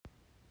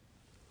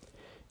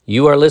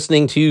You are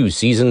listening to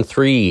Season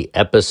 3,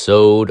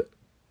 Episode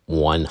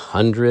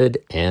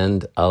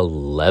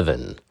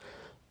 111.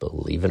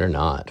 Believe it or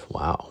not.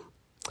 Wow.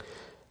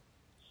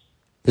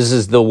 This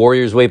is the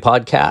Warriors Way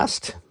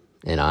podcast,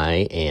 and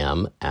I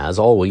am, as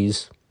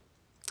always,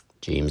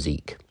 James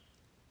Eek.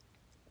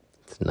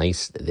 It's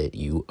nice that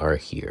you are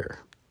here.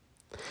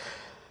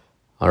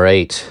 All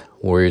right,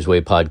 Warriors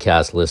Way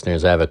podcast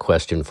listeners, I have a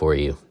question for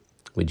you.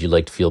 Would you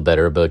like to feel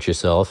better about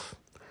yourself?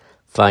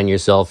 Find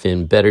yourself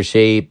in better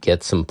shape,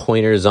 get some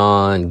pointers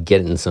on,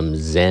 getting some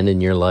zen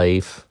in your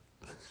life?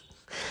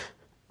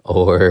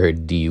 Or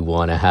do you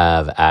want to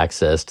have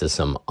access to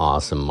some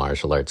awesome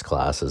martial arts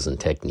classes and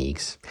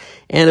techniques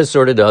and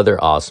assorted other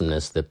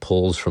awesomeness that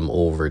pulls from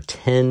over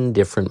 10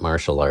 different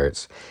martial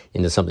arts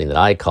into something that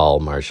I call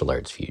martial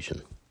arts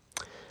fusion?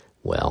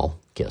 Well,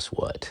 guess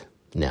what?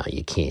 Now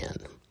you can.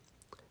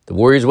 The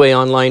Warriors Way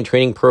online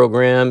training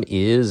program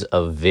is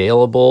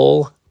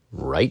available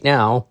right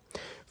now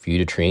for you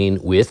to train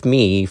with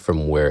me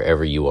from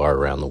wherever you are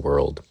around the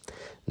world.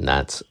 And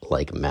that's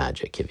like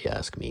magic, if you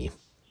ask me.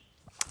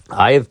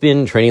 I have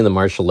been training the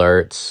martial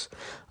arts,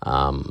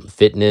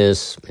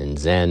 fitness, and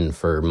Zen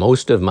for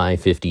most of my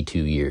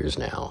 52 years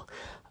now.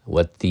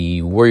 What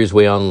the Warriors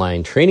Way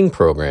online training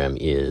program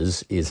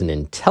is an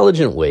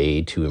intelligent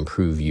way to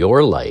improve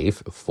your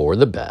life for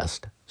the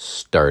best,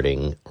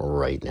 starting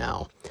right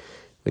now,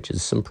 which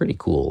is some pretty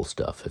cool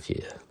stuff if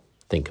you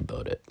think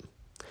about it.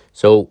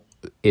 So,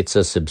 it's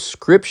a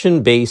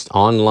subscription-based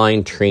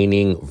online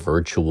training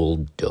virtual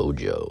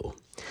dojo.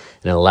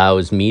 And it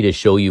allows me to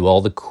show you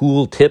all the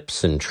cool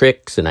tips and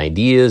tricks and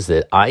ideas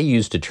that I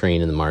use to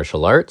train in the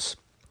martial arts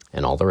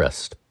and all the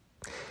rest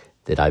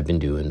that I've been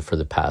doing for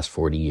the past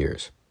 40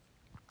 years.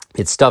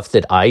 It's stuff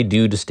that I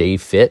do to stay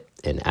fit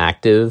and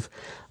active,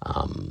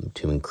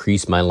 to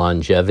increase my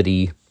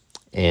longevity,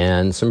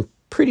 and some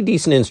pretty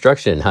decent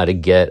instruction on how to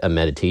get a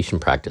meditation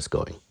practice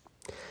going.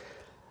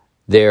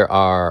 There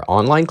are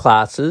online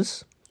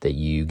classes that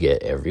you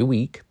get every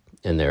week,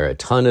 and there are a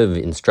ton of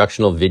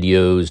instructional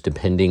videos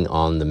depending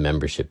on the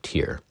membership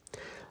tier.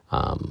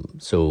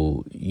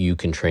 So you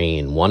can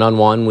train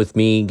one-on-one with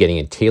me, getting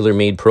a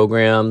tailor-made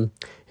program,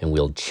 and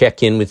we'll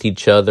check in with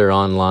each other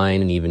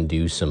online and even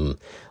do some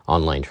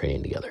online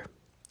training together.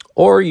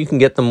 Or you can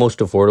get the most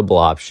affordable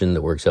option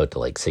that works out to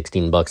like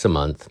 $16 a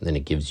month, and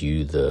it gives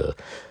you the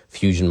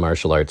fusion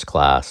martial arts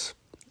class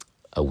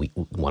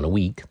one a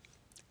week.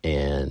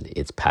 And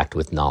it's packed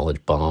with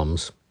knowledge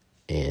bombs,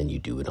 and you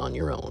do it on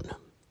your own.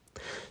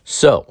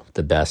 So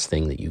the best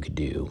thing that you could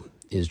do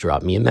is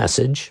drop me a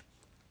message.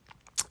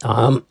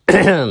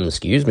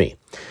 Excuse me.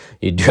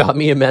 You drop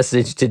me a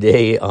message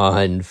today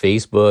on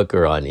Facebook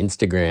or on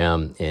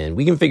Instagram, and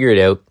we can figure it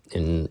out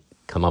and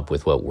come up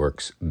with what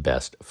works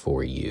best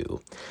for you.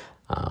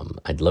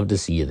 I'd love to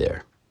see you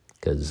there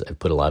because I've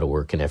put a lot of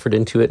work and effort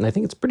into it, and I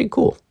think it's pretty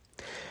cool.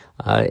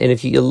 And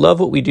if you love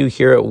what we do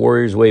here at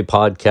Warriors Way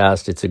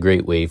Podcast, it's a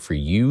great way for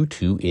you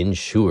to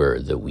ensure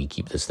that we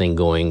keep this thing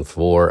going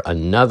for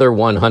another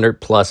 100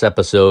 plus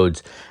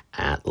episodes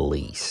at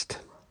least.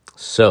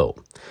 So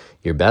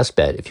your best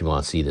bet if you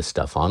want to see this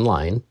stuff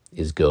online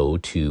is go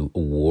to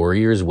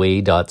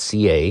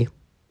warriorsway.ca.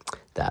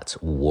 That's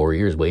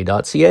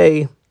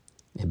warriorsway.ca.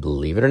 And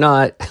believe it or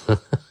not,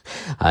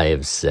 I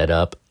have set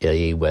up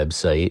a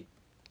website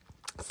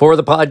for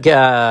the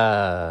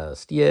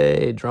podcast.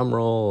 Yay, drum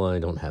roll. I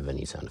don't have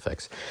any sound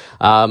effects.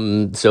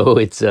 So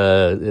it's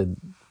a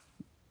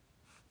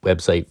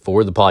website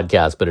for the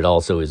podcast, but it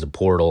also is a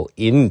portal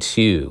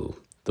into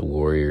the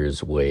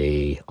Warriors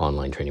Way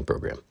online training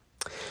program.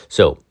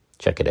 So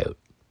check it out.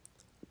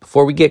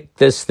 Before we get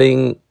this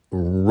thing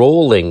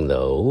rolling,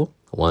 though,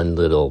 one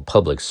little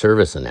public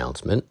service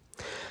announcement.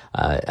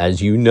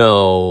 As you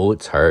know,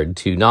 it's hard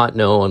to not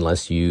know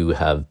unless you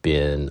have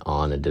been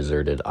on a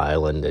deserted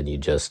island and you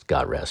just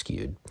got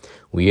rescued.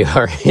 We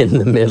are in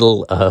the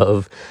middle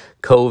of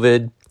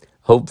COVID.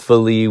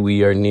 Hopefully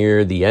we are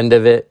near the end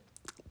of it,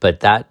 but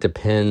that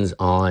depends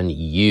on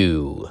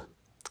you.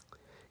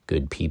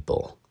 Good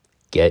people,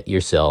 get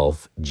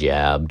yourself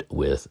jabbed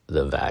with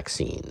the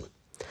vaccine.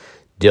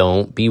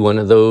 Don't be one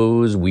of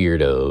those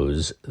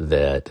weirdos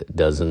that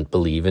doesn't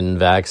believe in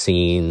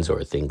vaccines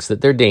or thinks that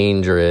they're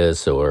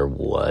dangerous or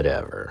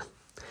whatever.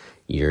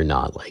 You're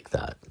not like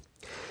that.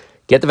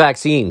 Get the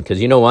vaccine, because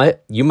you know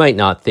what? You might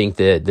not think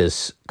that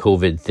this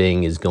COVID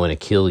thing is going to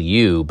kill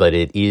you, but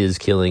it is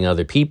killing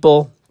other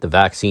people. The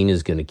vaccine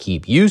is going to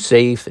keep you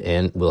safe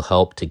and will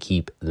help to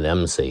keep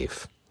them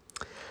safe.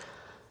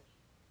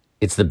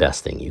 It's the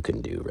best thing you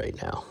can do right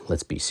now.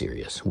 Let's be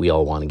serious. We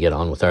all want to get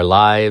on with our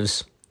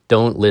lives.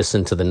 Don't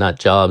listen to the nut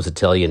jobs that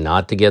tell you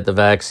not to get the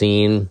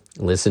vaccine.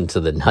 Listen to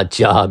the nut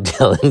job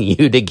telling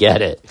you to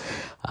get it.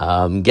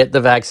 Get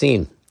the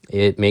vaccine.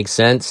 It makes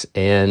sense,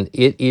 and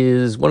it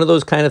is one of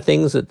those kind of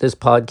things that this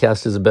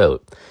podcast is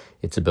about.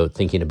 It's about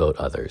thinking about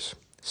others.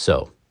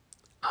 So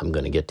I'm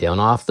going to get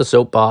down off the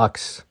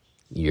soapbox.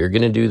 You're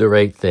going to do the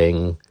right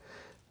thing.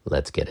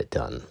 Let's get it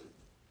done.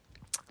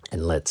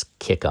 And let's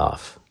kick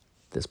off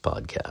this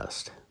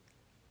podcast.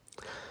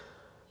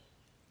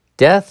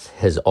 Death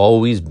has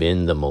always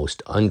been the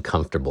most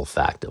uncomfortable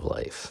fact of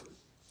life.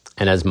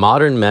 And as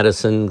modern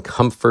medicine,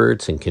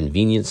 comforts, and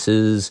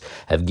conveniences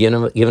have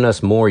given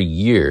us more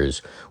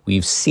years,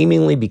 we've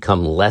seemingly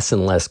become less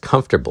and less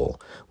comfortable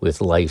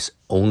with life's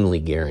only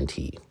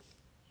guarantee.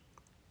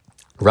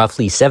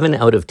 Roughly 7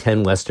 out of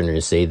 10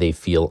 Westerners say they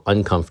feel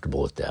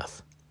uncomfortable with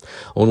death.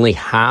 Only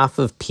half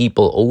of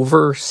people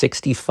over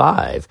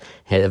 65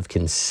 have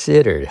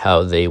considered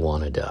how they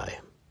want to die.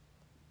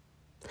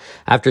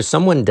 After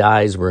someone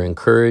dies, we're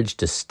encouraged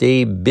to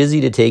stay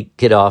busy to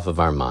take it off of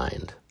our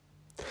mind.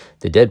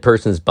 The dead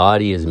person's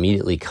body is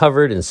immediately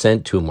covered and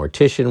sent to a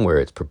mortician where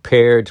it's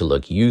prepared to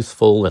look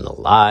youthful and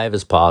alive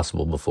as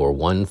possible before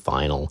one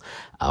final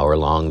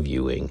hour-long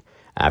viewing,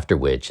 after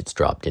which it's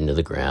dropped into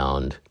the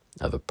ground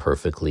of a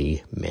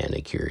perfectly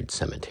manicured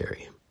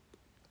cemetery.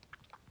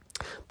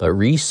 But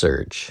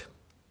research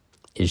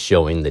is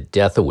showing that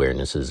death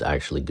awareness is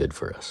actually good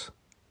for us.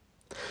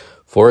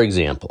 For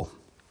example,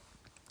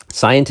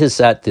 scientists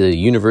at the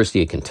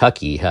University of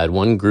Kentucky had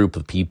one group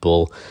of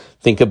people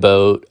think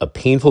about a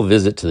painful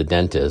visit to the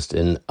dentist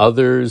and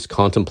others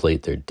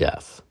contemplate their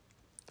death.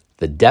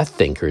 The death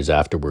thinkers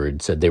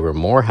afterward said they were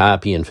more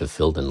happy and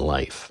fulfilled in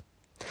life.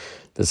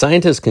 The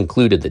scientists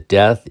concluded that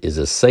death is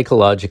a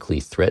psychologically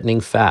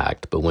threatening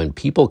fact, but when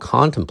people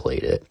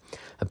contemplate it,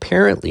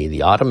 apparently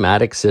the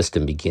automatic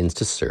system begins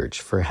to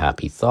search for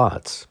happy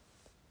thoughts.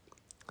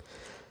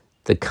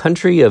 The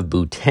country of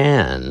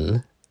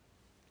Bhutan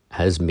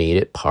has made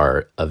it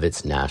part of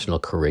its national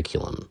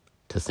curriculum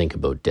to think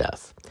about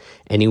death,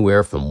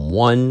 anywhere from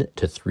 1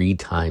 to 3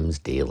 times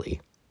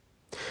daily.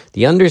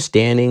 The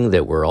understanding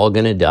that we're all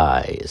going to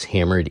die is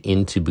hammered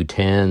into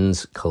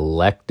Bhutan's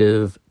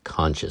collective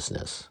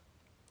consciousness,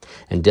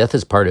 and death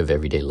is part of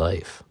everyday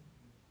life.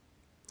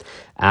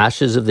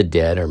 Ashes of the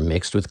dead are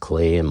mixed with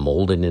clay and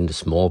molded into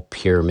small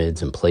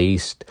pyramids and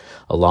placed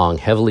along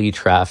heavily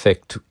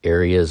trafficked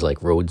areas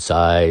like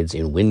roadsides,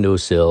 in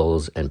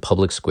windowsills, and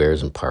public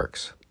squares and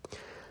parks.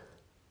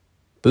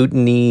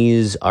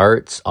 Bhutanese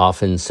arts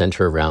often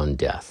center around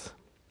death.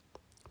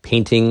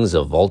 Paintings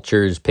of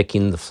vultures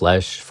picking the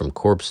flesh from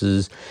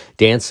corpses,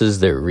 dances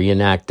that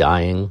reenact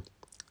dying.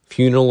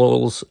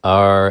 Funerals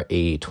are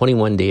a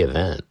 21-day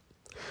event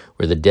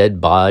where the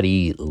dead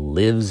body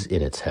lives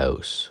in its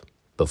house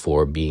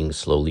before being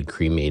slowly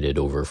cremated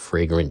over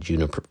fragrant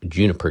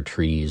juniper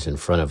trees in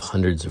front of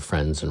hundreds of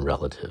friends and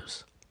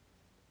relatives.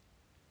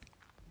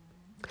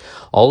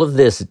 All of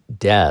this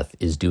death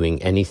is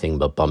doing anything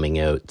but bumming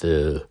out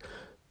the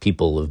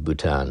people of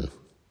Bhutan.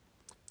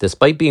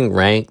 Despite being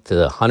ranked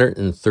the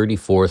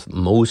 134th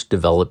most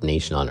developed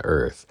nation on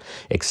Earth,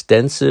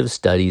 extensive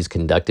studies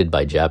conducted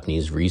by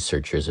Japanese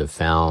researchers have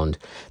found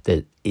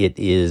that it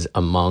is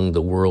among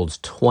the world's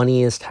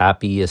 20th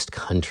happiest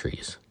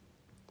countries.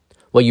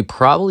 What you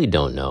probably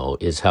don't know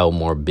is how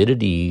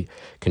morbidity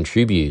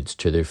contributes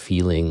to their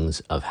feelings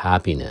of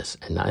happiness,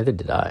 and neither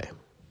did I.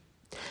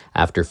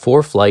 After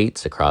 4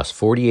 flights across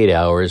 48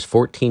 hours,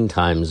 14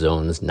 time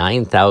zones,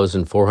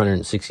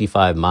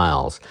 9,465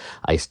 miles,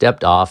 I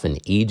stepped off an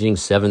aging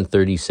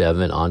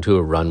 737 onto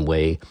a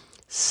runway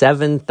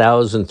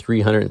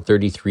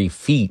 7,333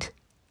 feet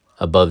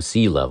above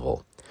sea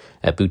level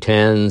at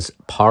Bhutan's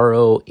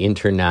Paro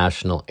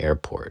International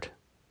Airport.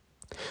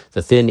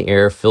 The thin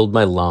air filled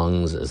my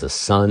lungs as the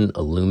sun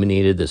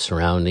illuminated the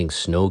surrounding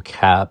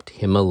snow-capped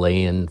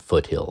Himalayan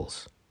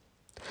foothills.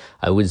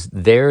 I was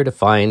there to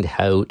find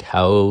out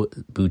how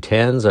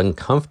Bhutan's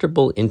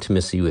uncomfortable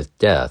intimacy with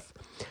death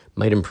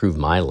might improve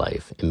my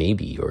life, and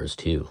maybe yours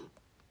too.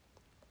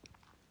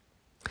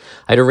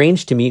 I'd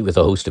arranged to meet with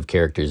a host of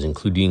characters,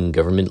 including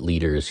government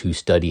leaders who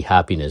study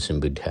happiness in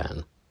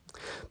Bhutan.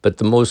 But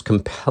the most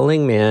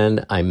compelling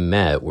man I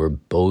met were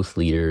both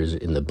leaders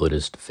in the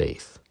Buddhist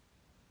faith.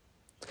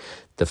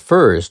 The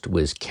first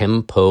was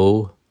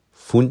Khenpo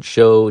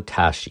Phuntsho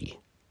Tashi.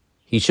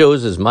 He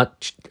knows as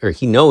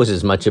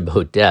much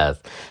about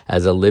death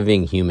as a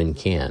living human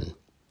can.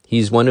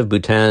 He's one of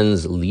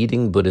Bhutan's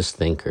leading Buddhist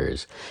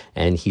thinkers,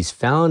 and he's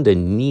found a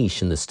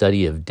niche in the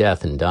study of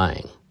death and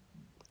dying.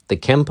 The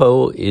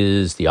Khenpo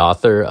is the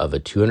author of a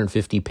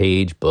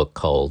 250-page book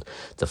called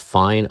The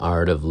Fine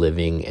Art of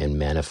Living and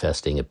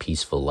Manifesting a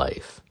Peaceful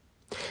Life.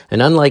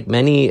 And unlike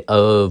many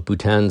of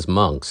Bhutan's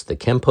monks, the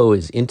Khenpo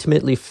is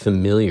intimately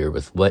familiar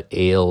with what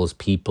ails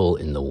people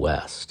in the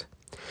West.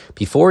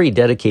 Before he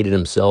dedicated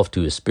himself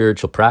to his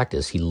spiritual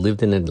practice, he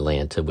lived in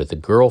Atlanta with a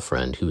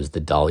girlfriend who was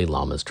the Dalai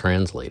Lama's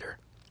translator.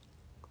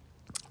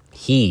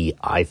 He,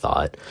 I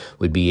thought,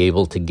 would be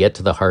able to get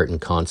to the heart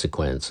and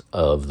consequence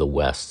of the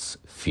West's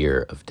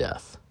fear of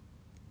death.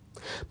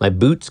 My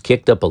boots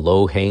kicked up a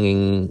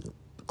low-hanging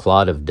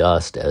clod of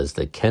dust as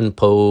the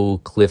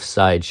Khenpo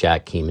cliffside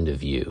shack came into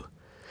view.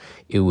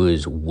 It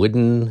was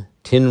wooden,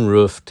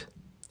 tin-roofed,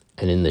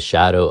 and in the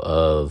shadow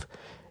of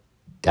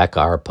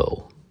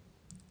Dakarpo.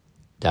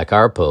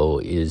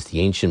 Dakarpo is the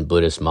ancient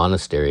Buddhist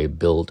monastery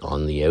built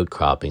on the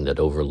outcropping that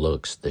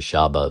overlooks the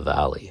Shaba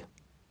Valley.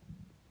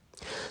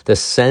 The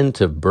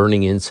scent of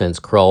burning incense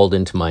crawled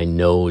into my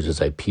nose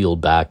as I peeled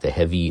back the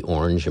heavy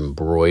orange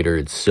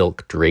embroidered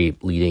silk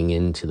drape leading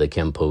into the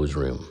Kempo's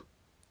room.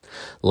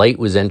 Light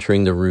was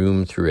entering the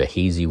room through a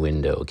hazy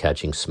window,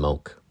 catching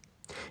smoke.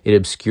 It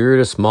obscured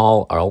a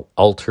small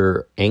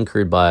altar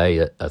anchored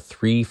by a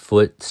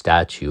 3-foot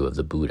statue of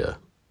the Buddha.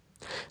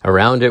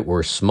 Around it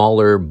were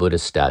smaller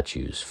Buddhist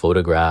statues,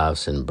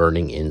 photographs, and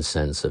burning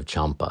incense of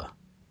champa.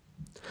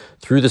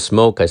 Through the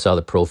smoke, I saw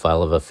the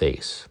profile of a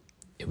face.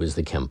 It was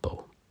the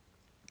Kempo.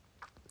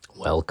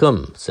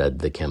 "Welcome," said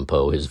the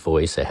Kempo, his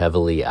voice a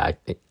heavily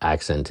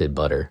accented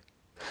butter.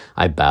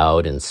 I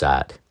bowed and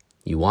sat.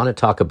 "You want to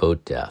talk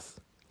about death?"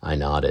 I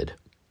nodded.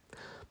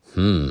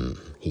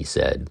 He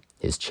said.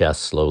 His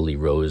chest slowly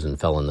rose and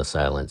fell in the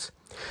silence.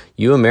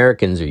 "You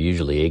Americans are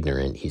usually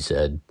ignorant," he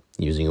said,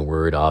 using a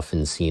word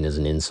often seen as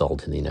an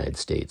insult in the United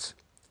States,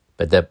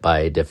 but that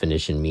by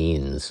definition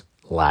means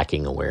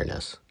lacking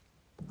awareness.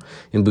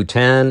 In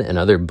Bhutan and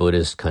other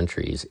Buddhist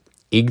countries,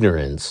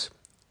 ignorance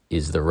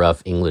is the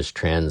rough English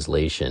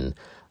translation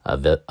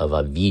of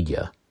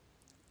avidya.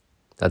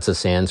 That's a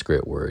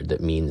Sanskrit word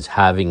that means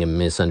having a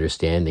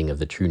misunderstanding of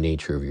the true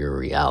nature of your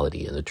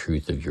reality and the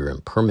truth of your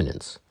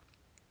impermanence.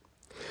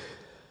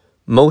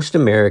 Most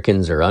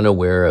Americans are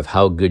unaware of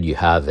how good you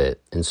have it,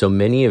 and so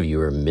many of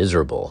you are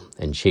miserable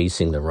and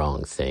chasing the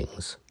wrong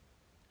things.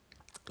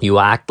 You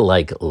act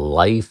like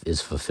life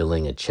is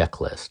fulfilling a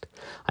checklist.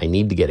 I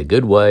need to get a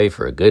good wife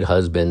or a good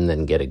husband,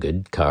 then get a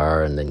good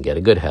car, and then get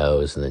a good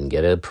house, and then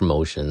get a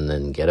promotion,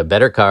 then get a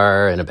better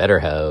car and a better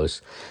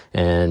house,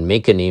 and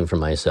make a name for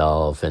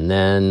myself,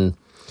 and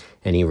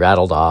he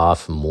rattled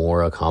off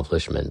more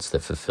accomplishments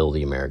that fulfill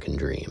the American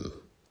dream.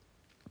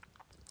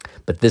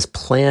 But this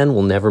plan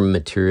will never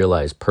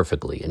materialize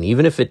perfectly, and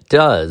even if it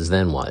does,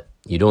 then what?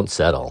 You don't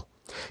settle.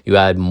 You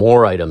add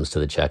more items to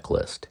the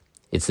checklist.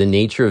 It's the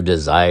nature of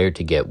desire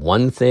to get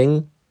one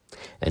thing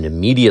and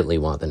immediately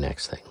want the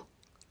next thing.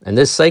 And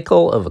this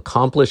cycle of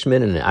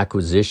accomplishment and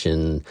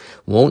acquisition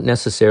won't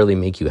necessarily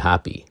make you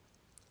happy.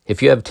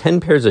 If you have 10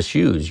 pairs of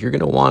shoes, you're going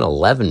to want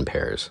 11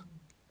 pairs.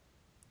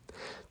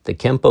 The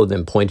Kempo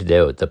then pointed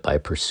out that by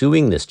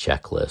pursuing this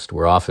checklist,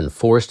 we're often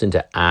forced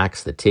into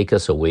acts that take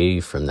us away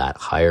from that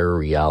higher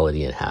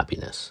reality and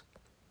happiness.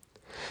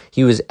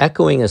 He was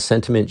echoing a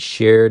sentiment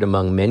shared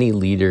among many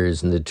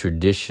leaders in the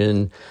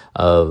tradition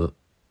of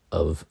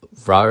this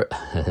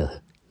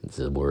is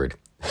a word,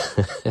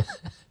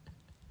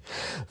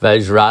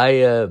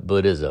 Vajraya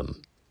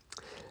Buddhism.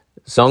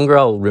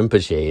 Songral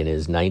Rinpoche, in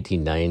his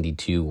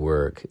 1992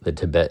 work, The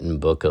Tibetan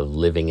Book of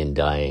Living and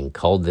Dying,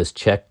 called this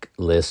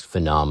checklist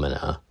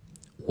phenomena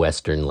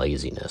Western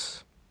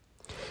laziness.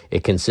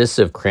 It consists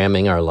of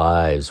cramming our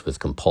lives with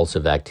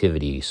compulsive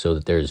activity so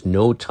that there's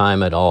no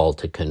time at all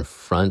to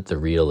confront the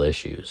real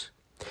issues.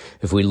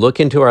 If we look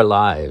into our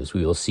lives,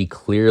 we will see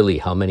clearly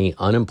how many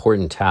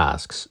unimportant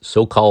tasks,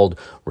 so-called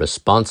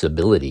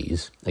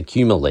responsibilities,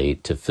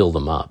 accumulate to fill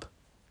them up.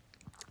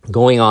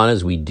 Going on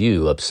as we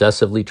do,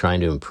 obsessively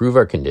trying to improve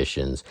our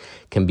conditions,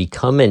 can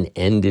become an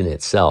end in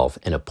itself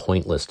and a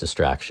pointless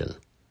distraction.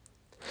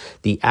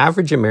 The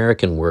average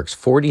American works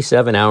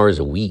 47 hours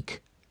a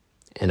week,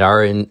 and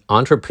our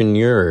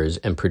entrepreneurs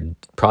and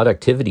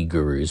productivity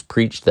gurus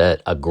preach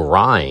that a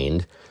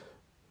grind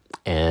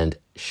and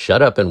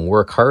shut up and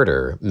work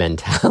harder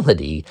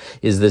mentality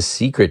is the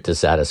secret to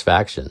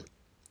satisfaction.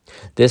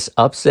 This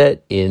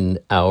upset in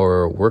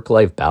our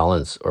work-life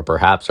balance, or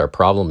perhaps our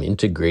problem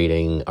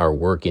integrating our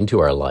work into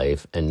our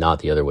life and not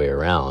the other way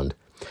around,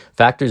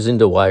 factors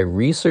into why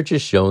research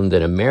has shown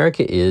that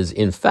America is,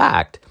 in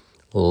fact,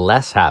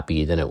 less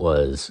happy than it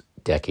was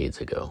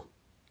decades ago.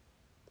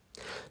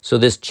 So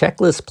this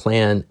checklist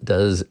plan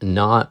does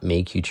not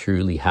make you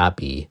truly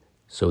happy,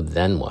 so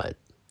then what?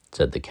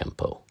 Said the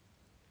Kempo.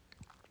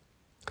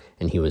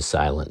 And he was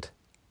silent.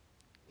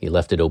 He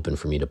left it open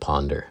for me to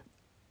ponder.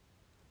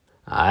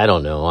 I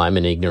don't know, I'm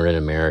an ignorant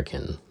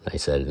American, I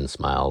said and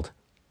smiled.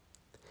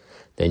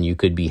 Then you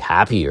could be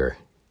happier,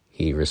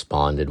 he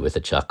responded with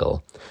a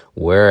chuckle.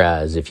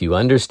 Whereas if you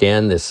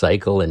understand the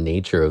cycle and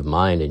nature of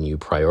mind and you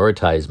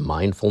prioritize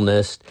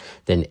mindfulness,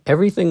 then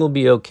everything will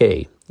be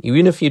okay.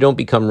 Even if you don't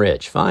become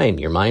rich, fine,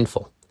 you're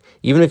mindful.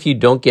 Even if you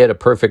don't get a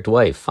perfect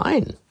wife,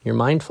 fine, you're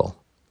mindful.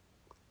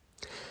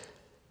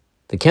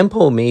 The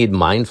Kempo made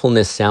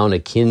mindfulness sound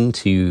akin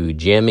to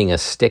jamming a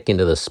stick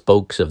into the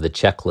spokes of the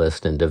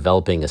checklist and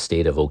developing a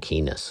state of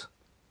okayness.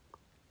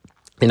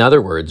 In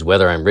other words,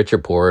 whether I'm rich or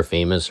poor,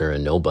 famous or a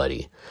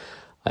nobody,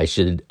 I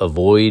should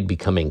avoid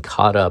becoming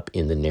caught up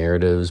in the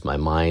narratives my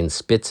mind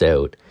spits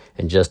out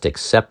and just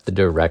accept the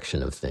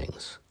direction of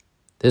things.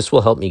 This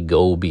will help me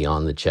go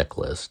beyond the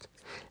checklist,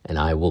 and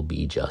I will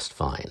be just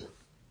fine.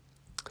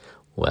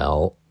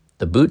 Well,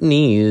 the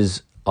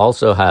Bhutanese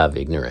also have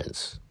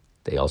ignorance.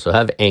 They also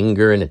have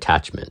anger and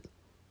attachment.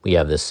 We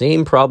have the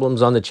same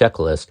problems on the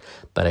checklist,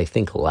 but I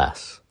think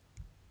less.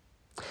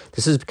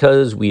 This is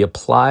because we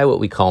apply what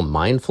we call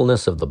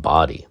mindfulness of the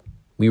body.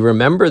 We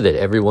remember that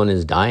everyone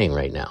is dying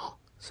right now,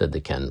 said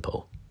the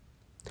Kempo.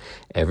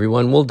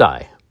 Everyone will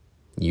die.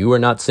 You are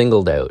not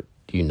singled out.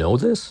 Do you know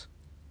this?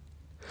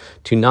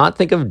 To not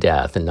think of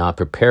death and not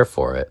prepare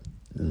for it,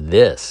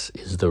 this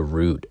is the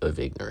root of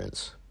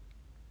ignorance.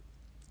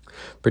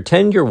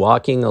 Pretend you're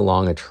walking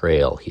along a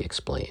trail, he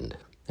explained,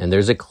 and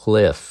there's a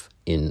cliff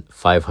in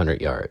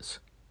 500 yards.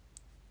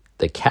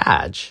 The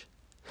catch,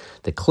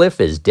 the cliff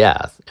is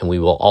death, and we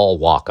will all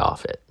walk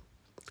off it.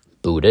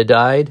 Buddha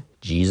died,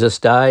 Jesus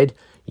died,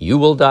 you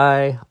will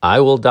die, I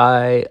will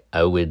die,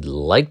 I would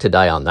like to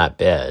die on that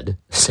bed,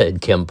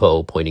 said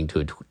Kempo, pointing to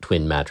a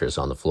twin mattress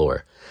on the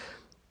floor.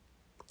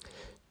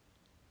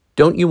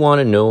 Don't you want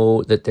to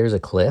know that there's a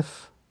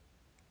cliff?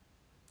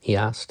 He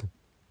asked.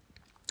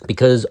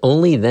 Because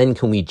only then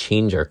can we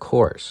change our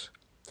course.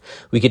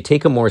 We could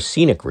take a more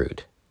scenic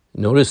route.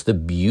 Notice the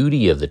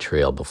beauty of the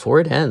trail before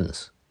it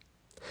ends.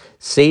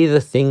 Say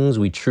the things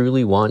we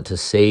truly want to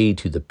say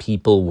to the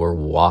people we're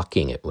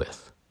walking it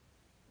with.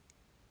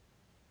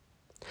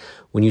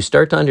 When you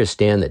start to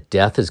understand that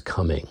death is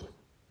coming,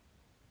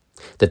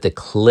 that the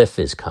cliff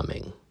is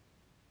coming,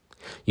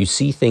 you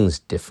see things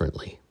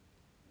differently.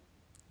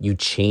 You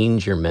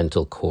change your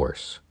mental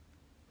course.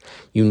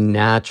 You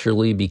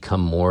naturally become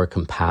more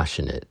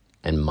compassionate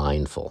and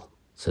mindful,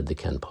 said the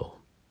Kempo.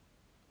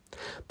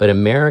 But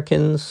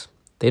Americans,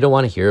 they don't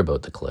want to hear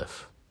about the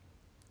cliff.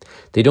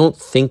 They don't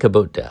think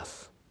about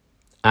death.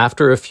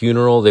 After a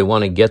funeral, they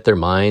want to get their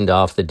mind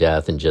off the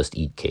death and just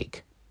eat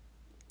cake.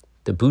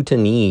 The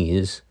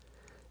Bhutanese,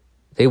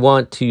 they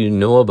want to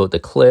know about the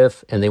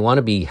cliff and they want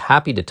to be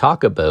happy to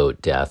talk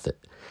about death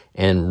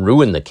and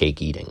ruin the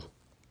cake eating.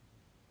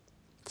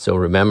 So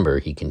remember,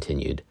 he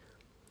continued,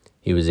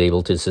 he was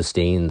able to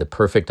sustain the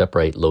perfect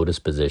upright lotus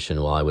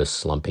position while I was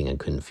slumping and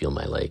couldn't feel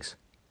my legs.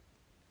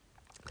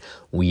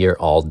 We are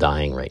all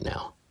dying right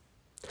now.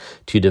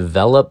 To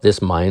develop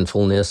this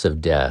mindfulness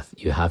of death,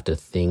 you have to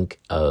think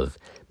of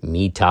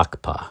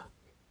mitakpa.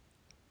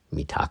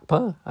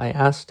 Mitakpa? I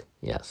asked.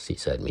 Yes, he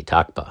said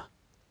mitakpa.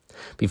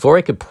 Before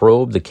I could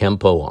probe the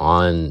Kempo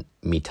on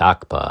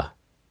mitakpa,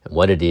 and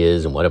what it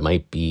is and what it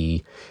might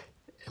be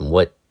and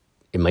what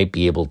it might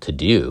be able to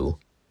do,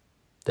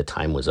 the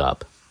time was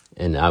up.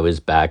 And I was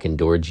back in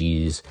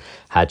Dorji's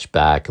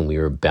hatchback and we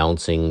were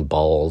bouncing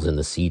balls in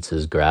the seats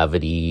as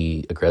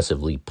gravity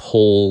aggressively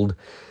pulled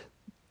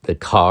the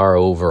car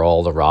over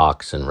all the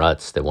rocks and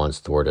ruts that once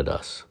thwarted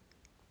us.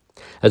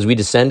 As we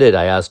descended,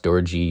 I asked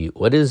Dorji,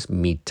 what is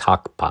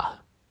mitakpa?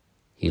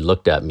 He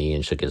looked at me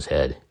and shook his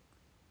head.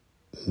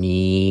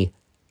 Mitakpa.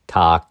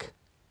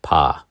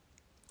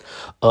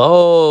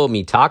 Oh,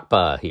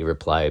 mitakpa, he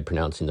replied,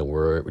 pronouncing the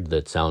word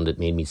that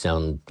made me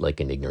sound like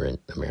an ignorant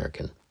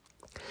American.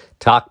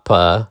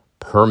 Takpa,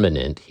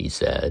 permanent, he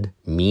said.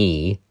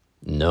 Me,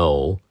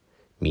 no.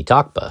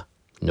 Mitakpa,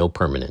 no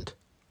permanent.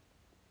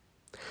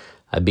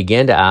 I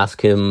began to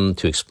ask him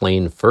to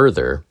explain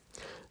further,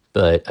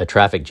 but a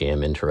traffic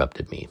jam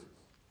interrupted me.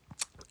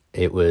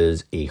 It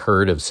was a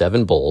herd of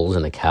 7 bulls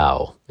and a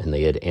cow, and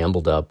they had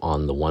ambled up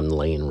on the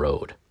 1-lane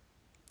road.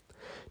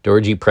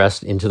 Dorji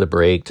pressed into the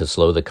brake to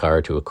slow the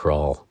car to a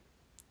crawl.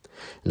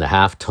 And the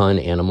half-ton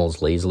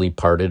animals lazily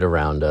parted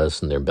around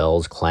us, and their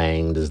bells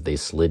clanged as they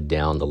slid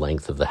down the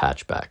length of the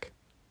hatchback.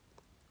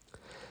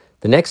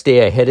 The next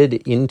day, I headed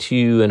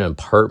into an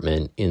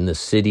apartment in the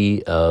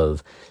city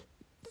of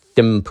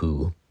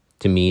Thimphu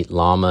to meet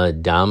Lama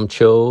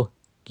Damcho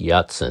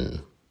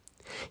Gyatsen.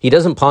 He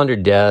doesn't ponder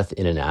death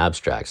in an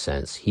abstract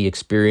sense. He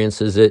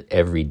experiences it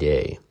every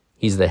day.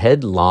 He's the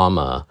head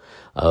lama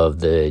of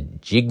the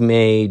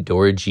Jigme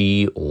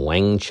Dorji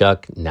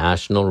Wangchuk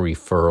National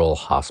Referral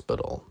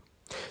Hospital,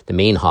 the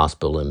main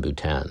hospital in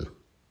Bhutan.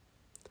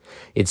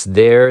 It's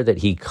there that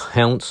he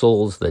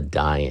counsels the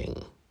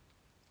dying.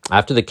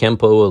 After the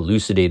Kempo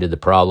elucidated the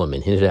problem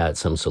and hinted at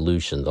some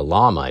solution, the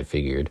Lama, I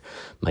figured,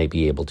 might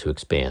be able to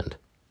expand.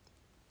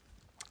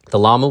 The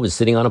Lama was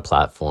sitting on a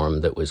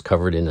platform that was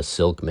covered in a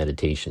silk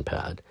meditation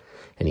pad,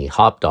 and he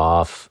hopped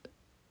off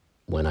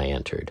when I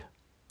entered.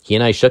 He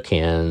and I shook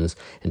hands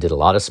and did a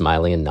lot of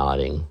smiling and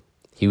nodding.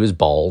 He was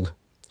bald,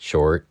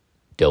 short,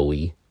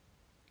 doughy.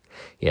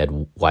 He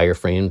had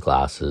wire-framed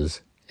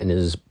glasses, and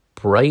his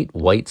bright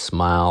white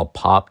smile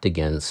popped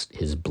against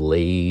his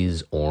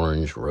blaze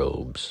orange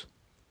robes.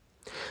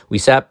 We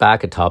sat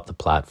back atop the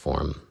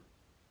platform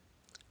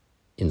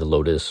in the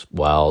lotus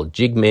while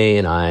Jigme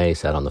and I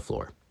sat on the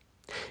floor.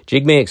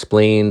 Jigme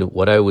explained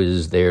what I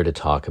was there to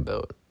talk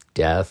about,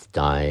 death,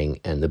 dying,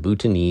 and the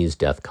Bhutanese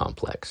death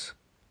complex.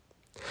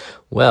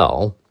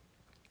 Well,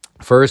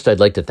 first I'd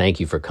like to thank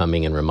you for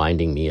coming and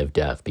reminding me of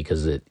death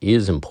because it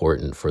is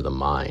important for the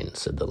mind,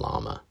 said the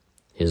Lama.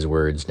 His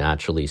words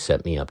naturally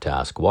set me up to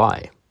ask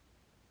why.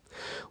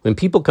 When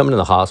people come into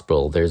the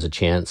hospital, there's a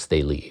chance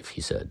they leave,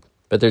 he said,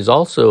 but there's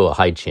also a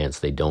high chance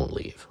they don't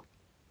leave.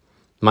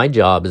 My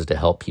job is to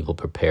help people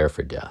prepare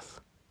for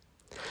death.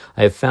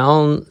 I have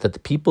found that the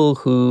people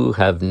who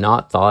have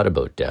not thought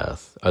about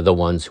death are the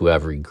ones who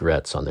have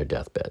regrets on their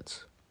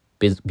deathbeds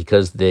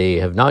because they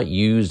have not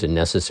used a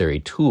necessary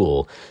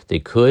tool they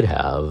could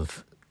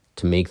have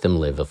to make them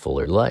live a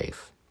fuller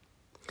life.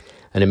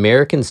 An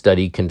American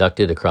study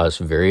conducted across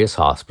various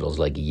hospitals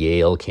like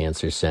Yale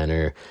Cancer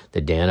Center, the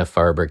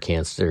Dana-Farber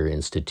Cancer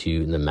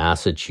Institute, and the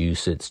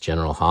Massachusetts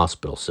General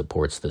Hospital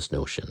supports this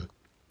notion.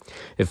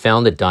 It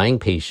found that dying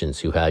patients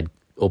who had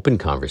open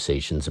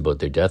conversations about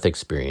their death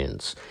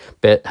experience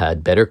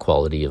had better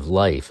quality of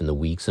life in the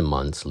weeks and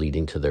months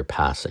leading to their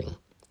passing,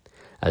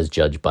 as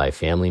judged by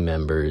family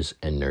members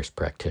and nurse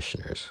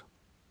practitioners.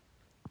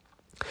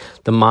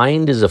 The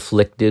mind is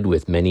afflicted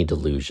with many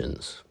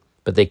delusions,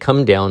 but they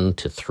come down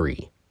to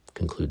 3,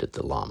 concluded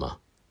the Lama.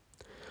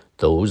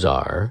 Those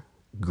are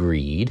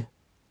greed,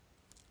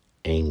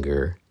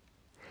 anger,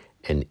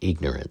 and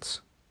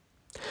ignorance.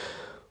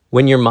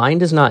 When your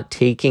mind is not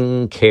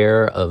taking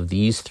care of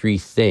these 3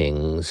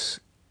 things,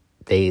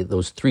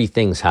 those 3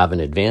 things have an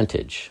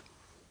advantage.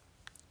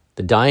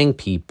 The dying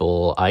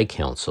people I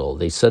counsel,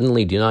 they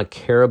suddenly do not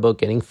care about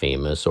getting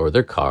famous or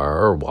their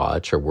car or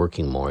watch or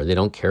working more. They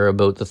don't care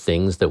about the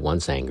things that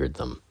once angered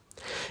them.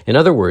 In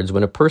other words,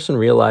 when a person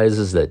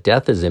realizes that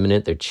death is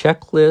imminent, their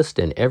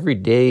checklist and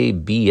everyday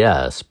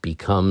BS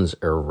becomes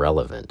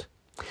irrelevant,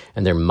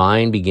 and their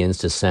mind begins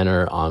to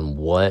center on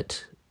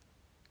what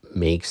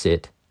makes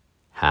it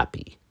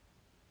happy.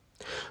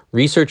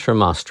 Research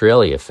from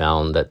Australia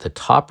found that the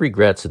top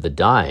regrets of the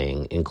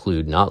dying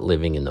include not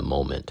living in the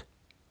moment,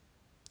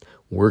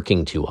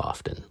 working too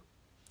often,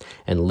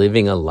 and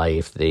living a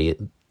life the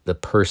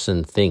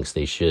person thinks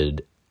they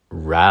should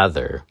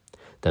rather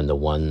than the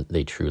one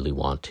they truly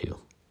want to.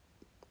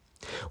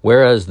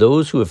 Whereas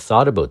those who have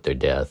thought about their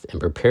death and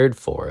prepared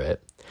for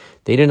it,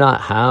 they do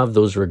not have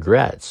those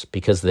regrets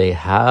because they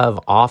have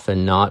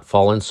often not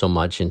fallen so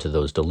much into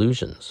those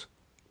delusions.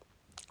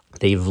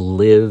 They've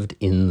lived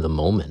in the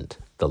moment,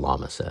 the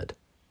Lama said.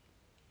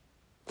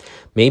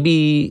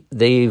 Maybe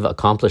they've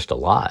accomplished a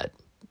lot,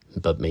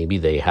 but maybe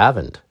they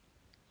haven't.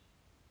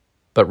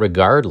 But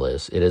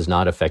regardless, it has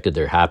not affected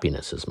their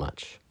happiness as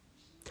much.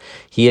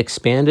 He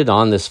expanded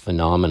on this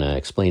phenomena,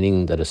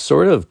 explaining that a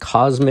sort of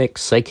cosmic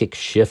psychic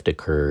shift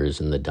occurs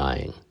in the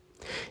dying.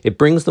 It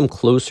brings them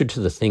closer to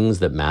the things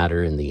that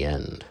matter in the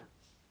end.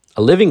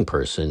 A living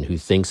person who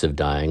thinks of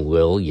dying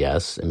will,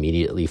 yes,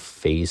 immediately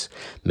face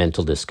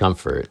mental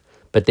discomfort,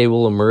 but they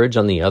will emerge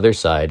on the other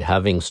side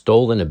having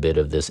stolen a bit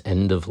of this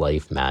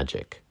end-of-life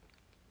magic.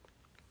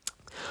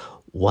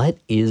 What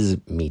is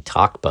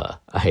mitakpa?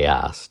 I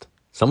asked.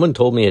 Someone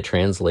told me it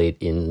translates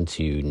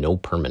into no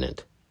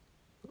permanent.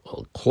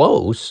 Well,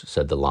 close,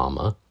 said the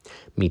Lama.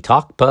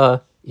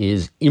 Mitakpa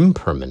is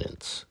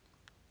impermanence.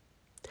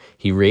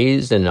 He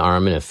raised an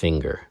arm and a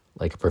finger,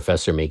 like a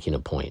professor making a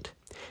point.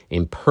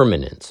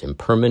 Impermanence,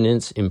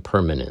 impermanence,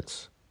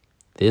 impermanence.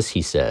 This,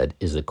 he said,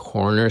 is the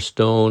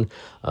cornerstone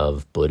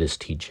of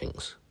Buddhist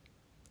teachings.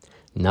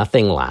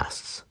 Nothing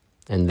lasts,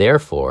 and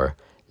therefore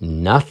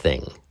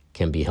nothing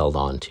can be held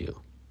on to.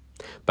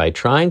 By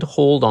trying to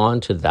hold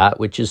on to that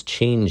which is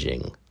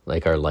changing,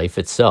 like our life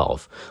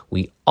itself,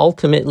 we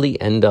ultimately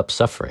end up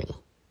suffering.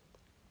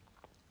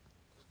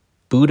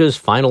 Buddha's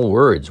final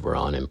words were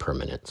on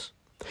impermanence,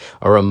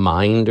 a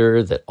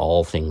reminder that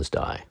all things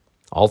die.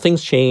 All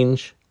things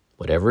change.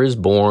 Whatever is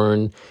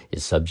born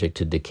is subject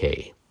to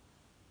decay.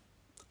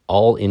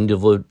 All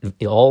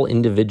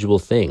individual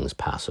things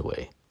pass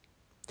away.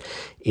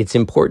 It's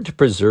important to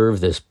preserve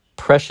this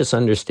precious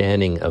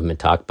understanding of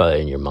mitakpa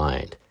in your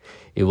mind.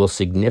 It will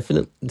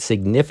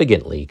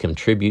significantly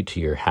contribute to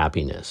your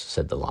happiness,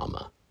 said the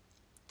Lama.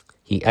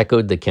 He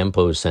echoed the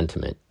Khenpo's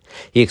sentiment.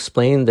 He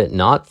explained that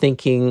not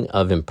thinking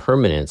of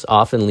impermanence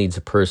often leads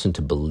a person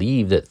to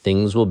believe that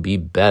things will be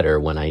better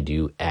when I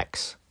do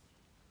X,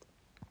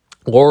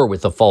 or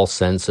with a false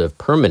sense of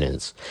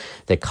permanence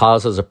that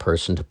causes a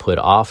person to put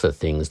off the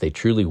things they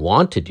truly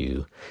want to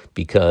do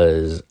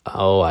because,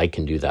 I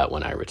can do that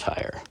when I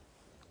retire.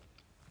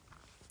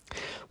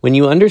 When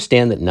you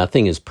understand that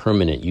nothing is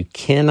permanent, you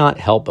cannot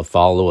help but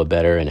follow a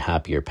better and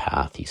happier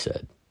path, he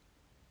said.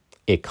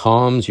 It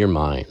calms your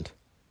mind.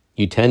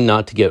 You tend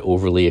not to get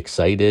overly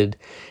excited,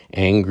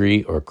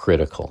 angry, or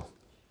critical.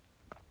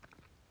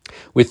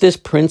 With this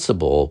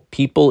principle,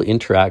 people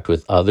interact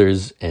with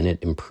others and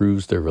it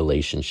improves their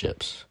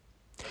relationships.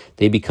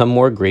 They become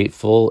more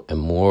grateful and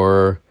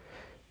more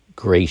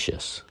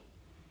gracious,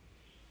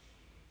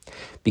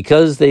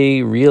 because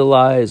they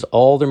realize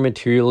all their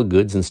material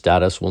goods and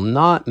status will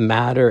not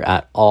matter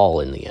at all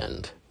in the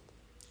end.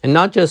 And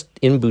not just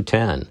in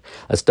Bhutan.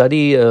 A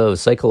study of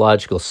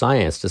psychological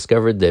science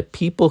discovered that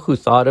people who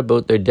thought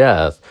about their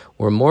death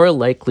were more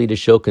likely to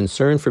show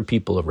concern for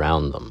people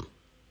around them.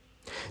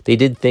 They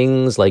did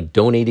things like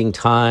donating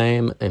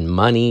time and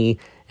money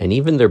and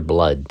even their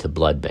blood to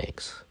blood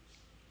banks.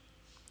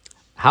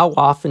 How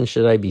often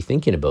should I be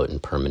thinking about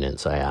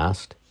impermanence, I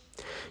asked.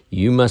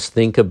 You must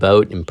think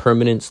about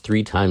impermanence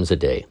 3 times a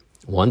day.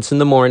 Once in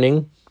the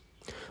morning,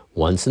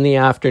 once in the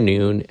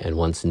afternoon, and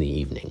once in the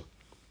evening.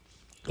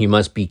 You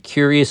must be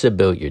curious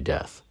about your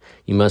death.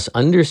 You must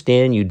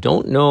understand you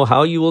don't know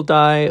how you will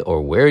die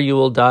or where you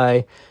will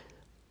die,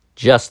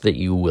 just that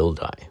you will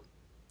die,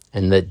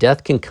 and that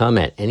death can come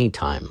at any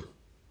time.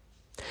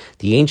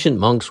 The ancient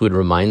monks would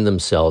remind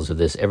themselves of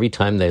this every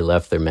time they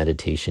left their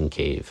meditation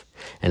cave.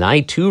 And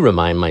I too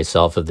remind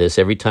myself of this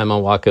every time I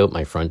walk out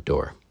my front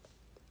door.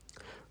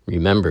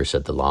 Remember,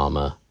 said the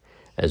Lama,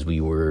 as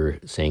we were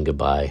saying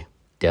goodbye,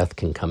 death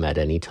can come at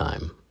any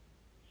time.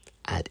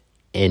 At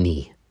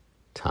any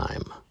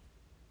time.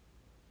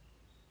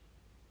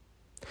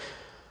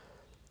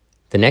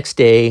 The next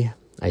day,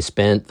 I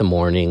spent the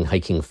morning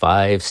hiking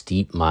 5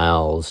 steep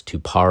miles to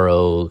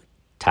Paro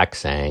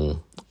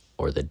Taksang,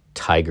 or the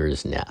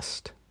Tiger's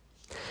Nest,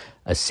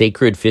 a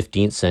sacred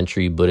 15th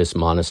century Buddhist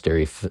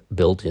monastery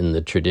built in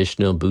the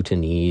traditional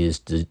Bhutanese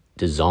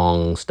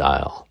Dzong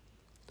style.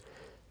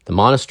 The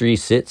monastery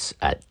sits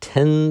at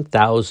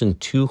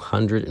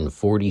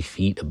 10,240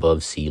 feet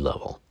above sea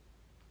level.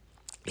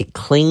 It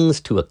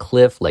clings to a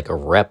cliff like a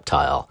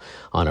reptile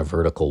on a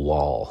vertical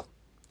wall.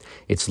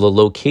 It's the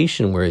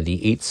location where the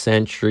 8th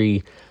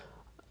century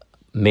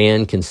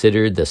man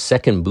considered the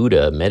second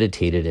Buddha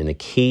meditated in a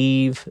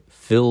cave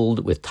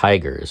filled with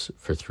tigers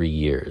for 3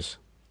 years,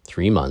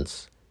 3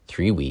 months,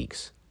 3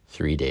 weeks,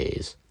 3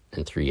 days,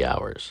 and 3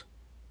 hours.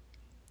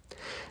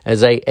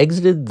 As I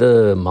exited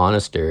the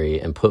monastery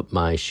and put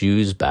my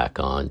shoes back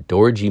on,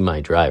 Dorji, my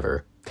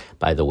driver,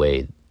 by the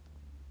way,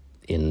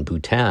 in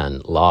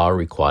Bhutan, law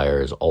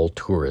requires all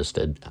tourists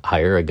to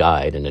hire a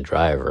guide and a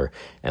driver,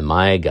 and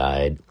my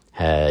guide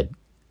had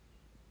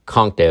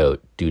conked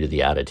out due to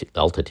the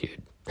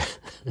altitude.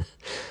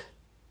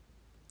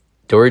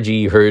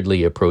 Dorji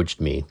hurriedly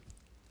approached me.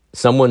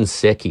 Someone's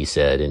sick, he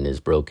said in his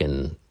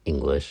broken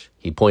English.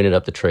 He pointed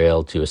up the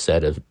trail to a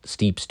set of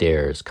steep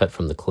stairs cut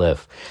from the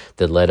cliff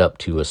that led up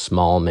to a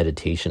small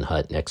meditation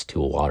hut next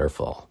to a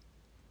waterfall.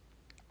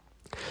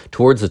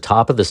 Towards the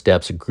top of the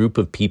steps, a group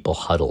of people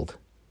huddled.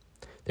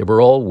 They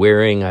were all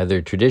wearing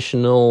either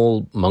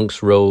traditional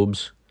monk's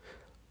robes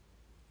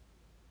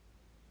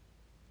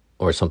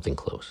or something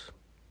close.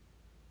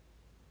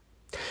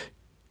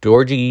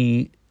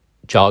 Dorji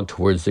jogged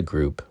towards the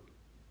group,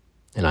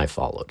 and I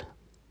followed.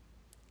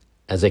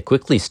 As I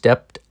quickly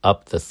stepped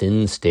up the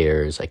thin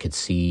stairs, I could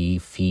see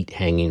feet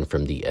hanging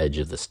from the edge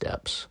of the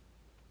steps.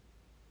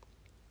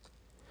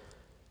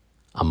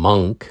 A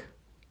monk,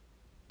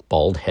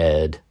 bald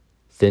head,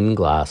 thin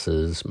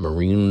glasses,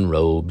 maroon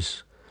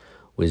robes,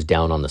 was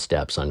down on the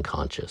steps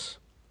unconscious.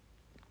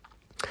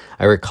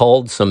 I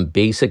recalled some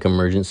basic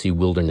emergency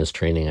wilderness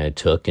training I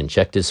took and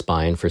checked his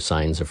spine for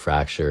signs of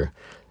fracture.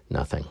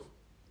 Nothing.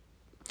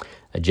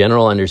 A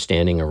general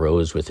understanding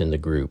arose within the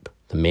group.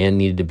 The man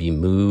needed to be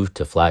moved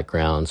to flat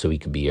ground so he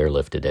could be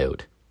airlifted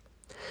out.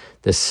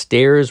 The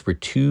stairs were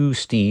too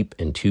steep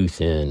and too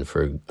thin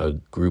for a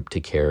group to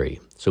carry,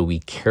 so we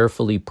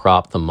carefully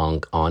propped the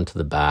monk onto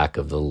the back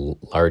of the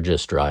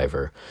largest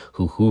driver,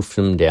 who hoofed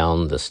him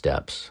down the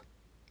steps.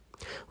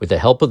 With the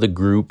help of the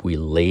group, we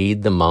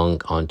laid the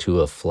monk onto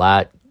a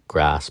flat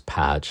grass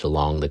patch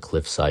along the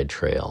cliffside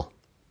trail.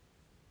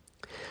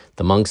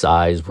 The monk's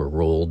eyes were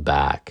rolled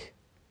back,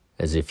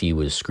 as if he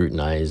was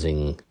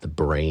scrutinizing the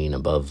brain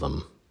above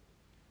them.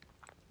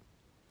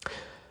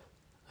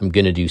 I'm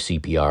going to do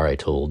CPR, I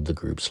told the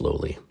group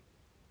slowly.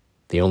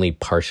 They only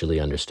partially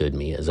understood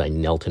me as I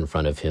knelt in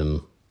front of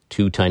him.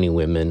 2 tiny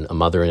women, a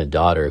mother and a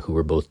daughter who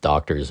were both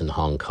doctors in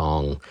Hong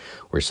Kong,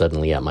 were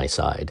suddenly at my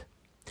side.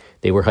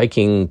 They were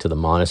hiking to the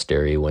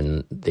monastery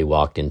when they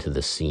walked into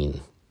the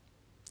scene.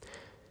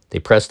 They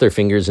pressed their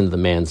fingers into the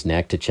man's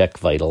neck to check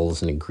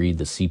vitals and agreed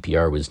that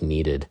CPR was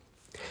needed.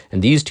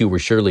 And these 2 were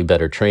surely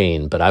better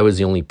trained, but I was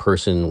the only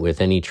person with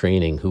any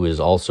training who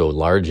was also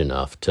large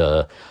enough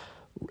to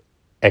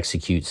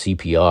execute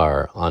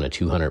CPR on a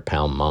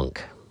 200-pound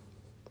monk.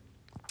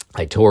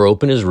 I tore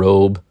open his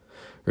robe,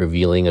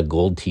 revealing a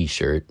gold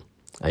t-shirt.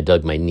 I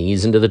dug my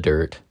knees into the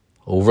dirt,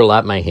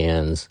 overlapped my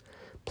hands,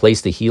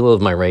 placed the heel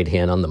of my right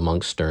hand on the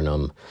monk's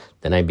sternum.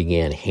 Then I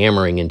began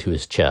hammering into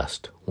his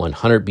chest,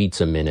 100 beats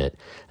a minute,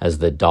 as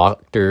the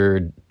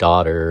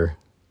daughter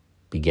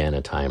began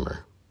a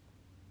timer.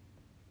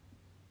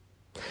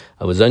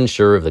 I was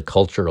unsure of the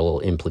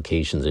cultural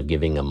implications of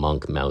giving a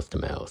monk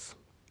mouth-to-mouth,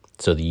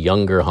 so the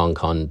younger Hong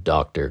Kong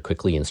doctor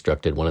quickly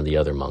instructed one of the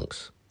other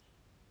monks,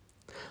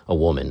 a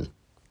woman,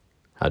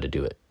 how to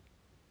do it.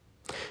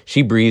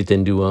 She breathed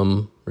into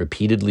him,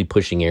 repeatedly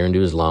pushing air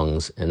into his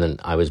lungs, and then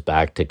I was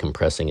back to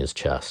compressing his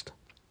chest.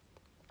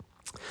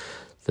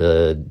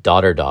 The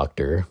daughter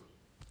doctor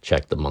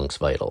checked the monk's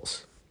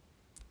vitals,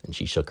 and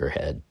she shook her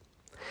head.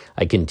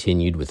 I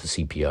continued with the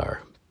CPR,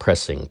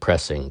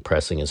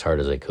 pressing as hard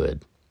as I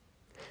could,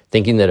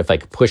 thinking that if I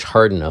could push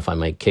hard enough, I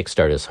might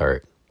kickstart his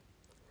heart.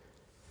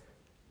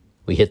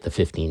 We hit the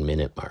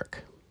 15-minute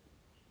mark.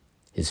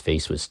 His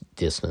face was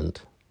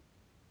distant.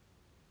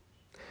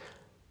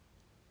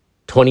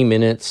 20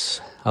 minutes,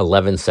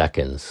 11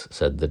 seconds,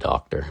 said the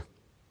doctor.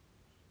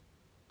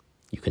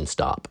 You can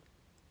stop.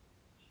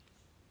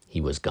 He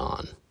was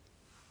gone.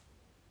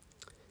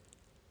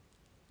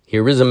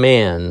 Here was a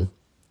man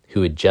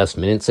who had just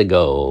minutes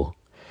ago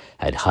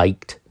had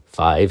hiked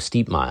 5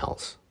 steep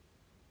miles.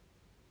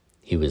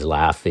 He was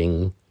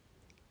laughing,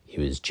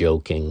 he was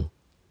joking,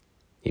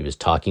 he was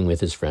talking with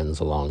his friends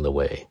along the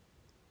way.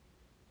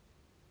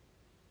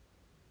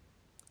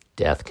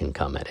 Death can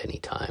come at any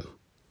time.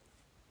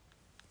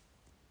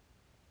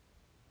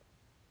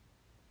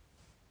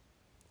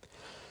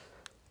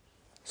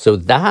 So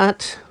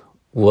that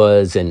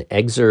was an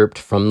excerpt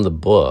from the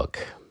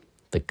book,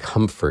 The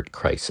Comfort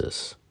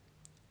Crisis.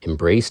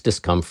 Embrace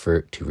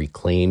discomfort to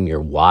reclaim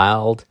your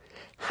wild,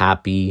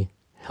 happy,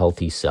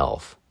 healthy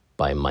self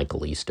by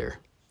Michael Easter.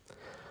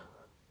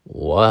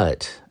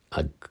 What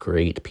a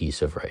great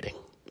piece of writing.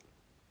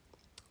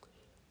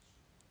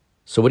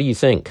 So what do you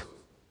think?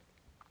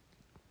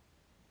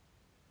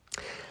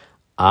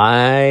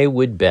 I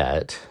would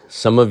bet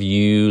some of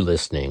you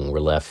listening were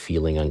left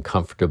feeling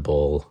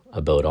uncomfortable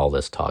about all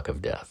this talk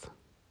of death.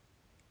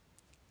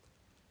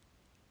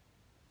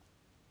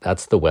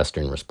 That's the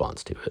Western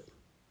response to it.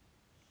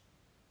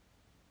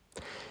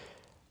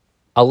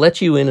 I'll let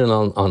you in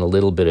on a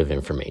little bit of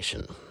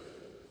information.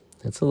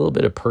 It's a little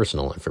bit of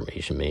personal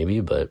information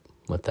maybe, but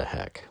what the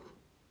heck.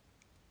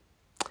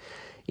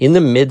 In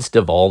the midst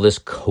of all this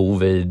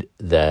COVID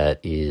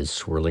that is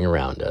swirling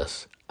around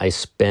us, I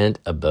spent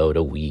about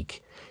a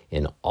week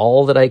in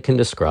all that I can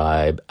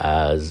describe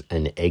as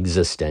an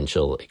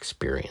existential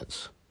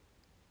experience.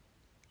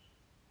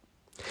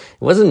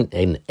 It wasn't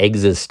an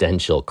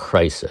existential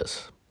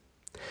crisis,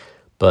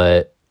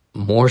 but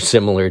more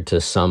similar to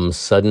some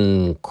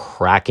sudden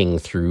cracking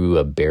through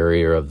a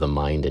barrier of the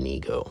mind and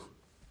ego.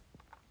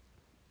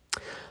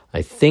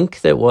 I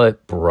think that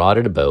what brought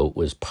it about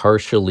was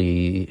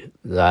partially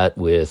that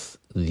with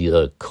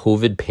the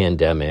COVID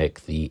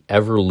pandemic, the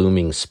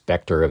ever-looming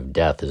specter of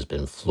death has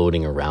been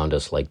floating around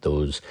us like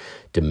those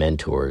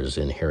Dementors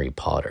in Harry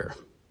Potter.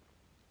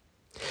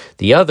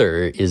 The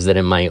other is that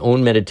in my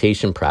own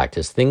meditation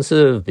practice, things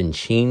have been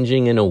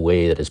changing in a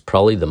way that is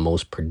probably the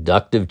most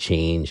productive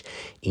change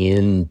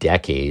in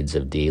decades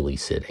of daily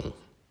sitting.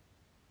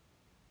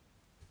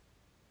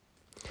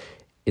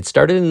 It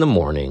started in the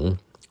morning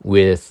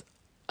with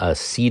a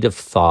seed of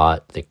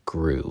thought that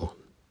grew.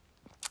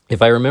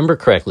 If I remember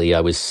correctly,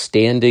 I was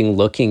standing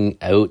looking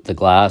out the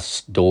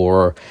glass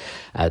door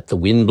at the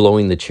wind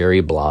blowing the cherry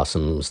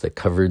blossoms that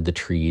covered the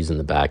trees in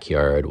the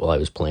backyard while I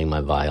was playing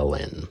my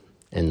violin.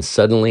 And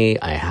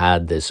suddenly I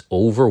had this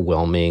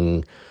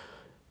overwhelming,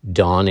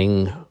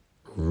 dawning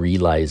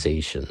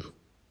realization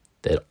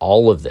that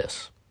all of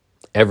this,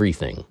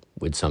 everything,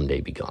 would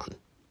someday be gone.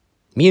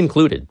 Me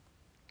included.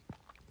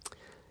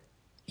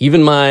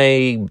 Even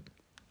my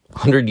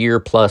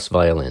 100-year-plus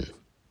violin.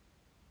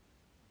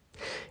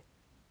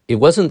 It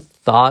wasn't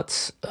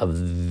thoughts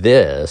of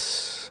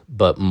this,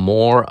 but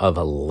more of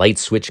a light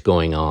switch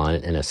going on,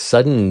 and a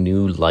sudden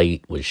new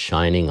light was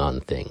shining on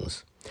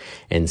things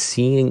and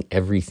seeing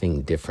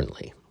everything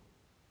differently.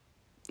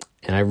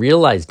 And I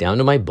realized down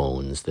to my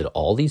bones that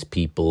all these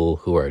people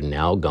who are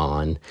now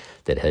gone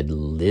that had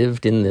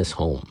lived in this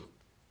home,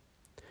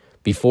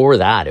 before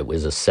that it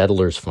was a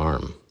settler's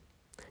farm,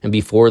 and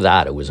before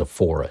that it was a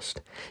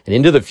forest, and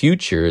into the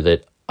future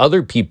that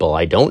other people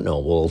I don't know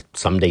will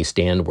someday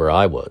stand where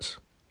I was.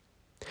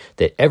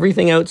 That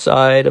everything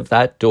outside of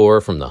that door,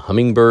 from the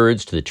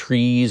hummingbirds to the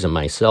trees and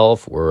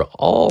myself, were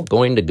all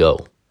going to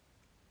go.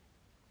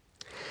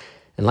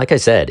 And like I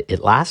said, it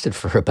lasted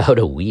for about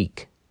a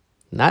week.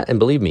 And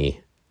believe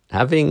me,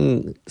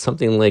 having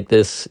something like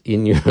this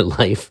in your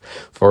life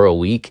for a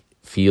week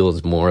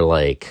feels more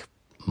like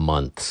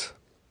months.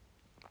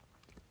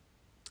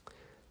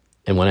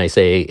 And when I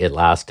say it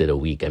lasted a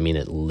week, I mean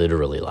it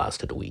literally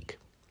lasted a week.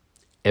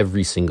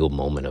 Every single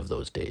moment of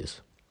those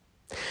days.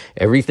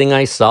 Everything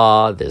I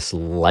saw, this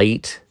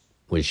light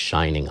was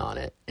shining on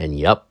it. And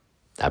yep,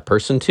 that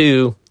person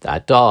too,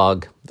 that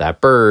dog, that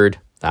bird,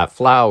 that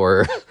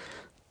flower,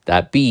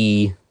 that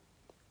bee,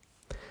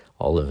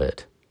 all of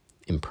it,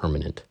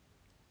 impermanent.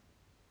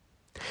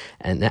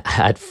 And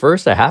at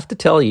first, I have to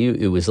tell you,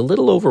 it was a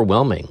little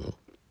overwhelming.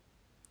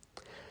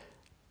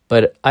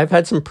 But I've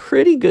had some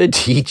pretty good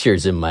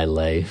teachers in my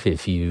life,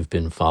 if you've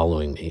been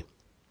following me.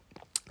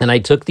 And I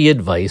took the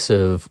advice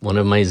of one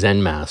of my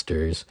Zen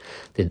masters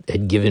that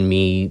had given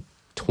me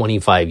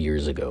 25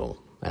 years ago,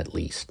 at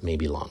least,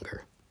 maybe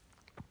longer,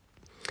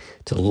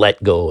 to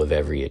let go of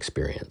every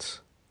experience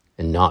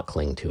and not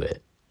cling to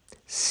it.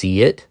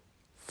 See it,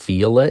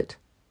 feel it,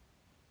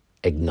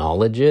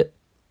 acknowledge it,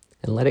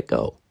 and let it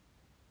go.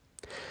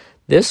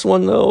 This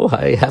one, though,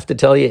 I have to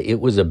tell you, it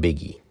was a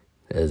biggie,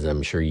 as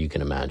I'm sure you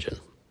can imagine.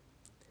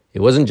 It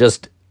wasn't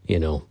just,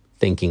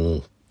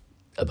 thinking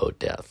about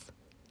death.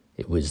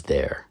 It was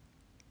there.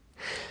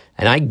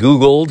 And I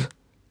Googled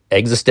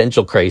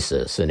existential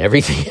crisis and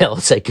everything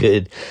else I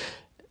could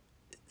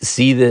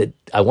see that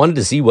I wanted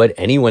to see what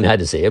anyone had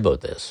to say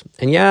about this.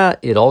 And yeah,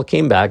 it all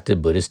came back to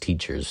Buddhist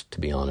teachers, to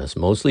be honest,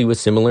 mostly with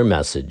similar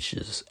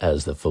messages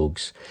as the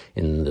folks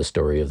in the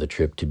story of the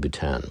trip to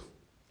Bhutan.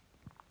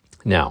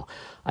 Now,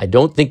 I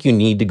don't think you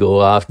need to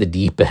go off the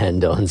deep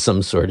end on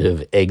some sort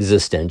of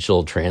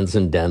existential,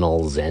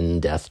 transcendental Zen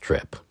death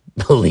trip.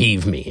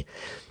 Believe me.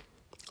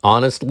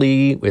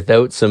 Honestly,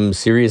 without some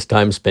serious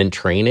time spent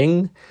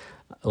training,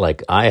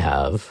 like I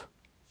have,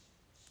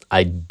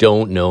 I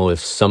don't know if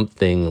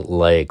something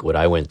like what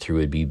I went through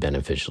would be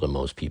beneficial to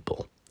most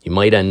people. You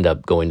might end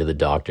up going to the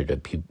doctor to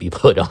be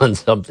put on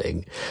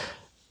something.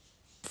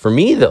 For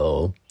me,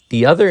 though,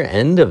 The other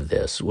end of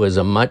this was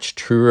a much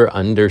truer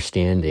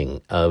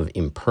understanding of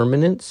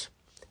impermanence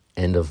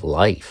and of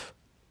life.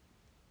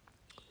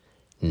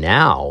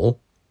 Now,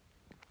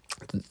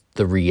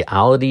 the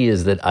reality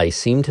is that I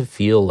seem to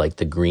feel like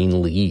the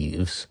green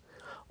leaves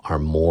are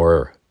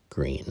more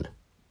green.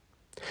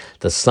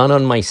 The sun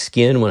on my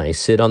skin when I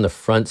sit on the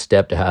front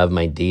step to have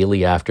my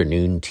daily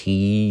afternoon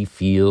tea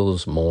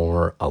feels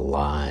more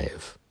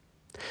alive.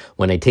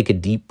 When I take a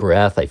deep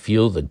breath, I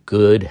feel the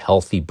good,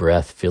 healthy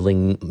breath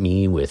filling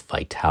me with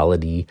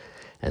vitality,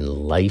 and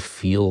life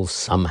feels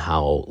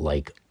somehow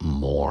like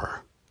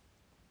more.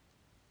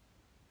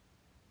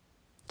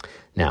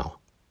 Now,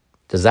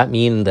 does that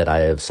mean that I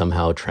have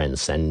somehow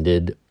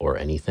transcended or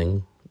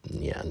anything?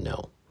 Yeah,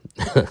 no.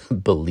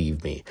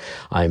 Believe me,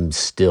 I'm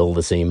still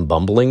the same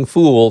bumbling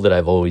fool that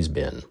I've always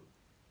been.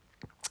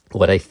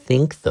 What I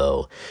think,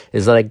 though,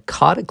 is that I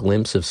caught a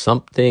glimpse of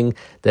something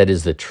that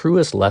is the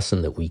truest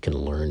lesson that we can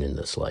learn in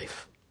this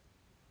life.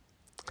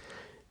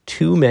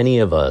 Too many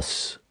of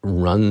us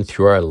run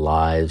through our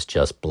lives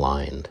just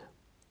blind.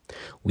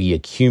 We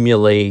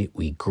accumulate,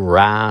 we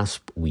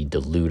grasp, we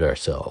delude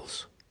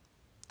ourselves.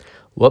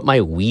 What my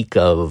week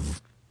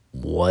of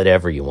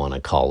whatever you want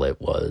to call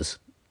it was,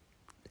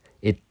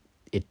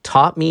 it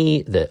taught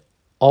me that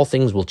all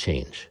things will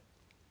change.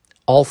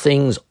 All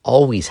things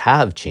always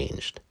have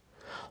changed.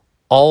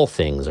 All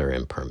things are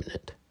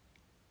impermanent.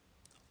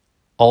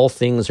 All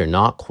things are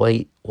not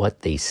quite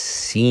what they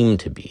seem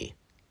to be,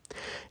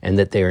 and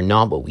that they are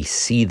not what we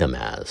see them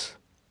as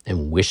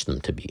and wish them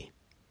to be.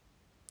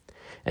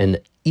 And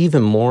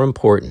even more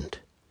important,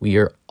 we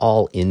are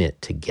all in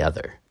it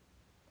together.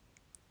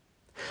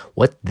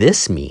 What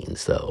this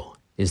means, though,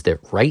 is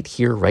that right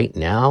here, right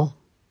now,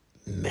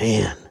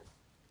 man,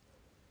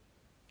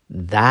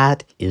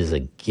 that is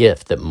a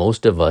gift that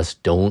most of us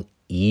don't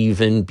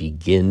even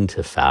begin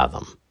to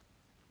fathom.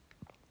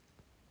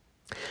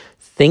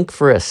 Think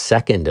for a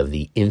second of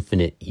the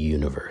infinite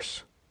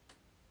universe.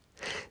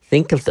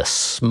 Think of the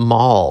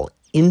small,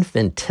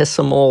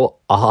 infinitesimal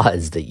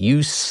odds that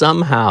you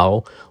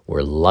somehow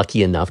were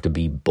lucky enough to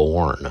be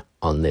born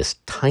on this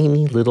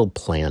tiny little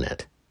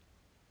planet.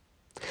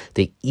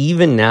 That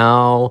even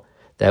now,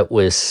 that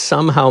was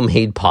somehow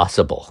made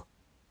possible.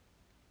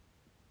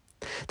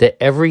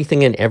 That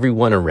everything and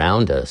everyone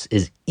around us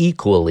is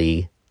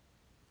equally,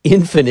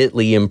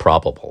 infinitely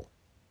improbable.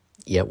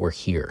 Yet we're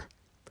here.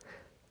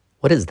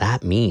 What does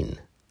that mean?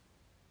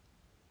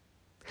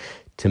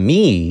 To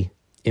me,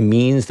 it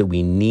means that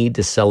we need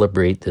to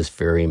celebrate this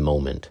very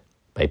moment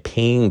by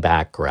paying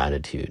back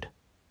gratitude,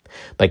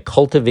 by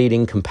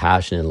cultivating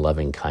compassion and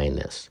loving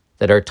kindness.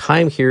 That our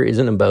time here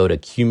isn't about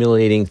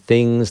accumulating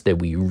things that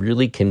we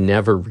really can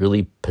never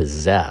really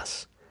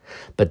possess,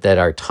 but that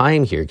our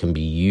time here can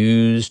be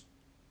used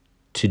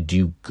to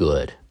do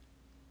good,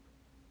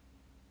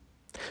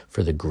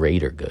 for the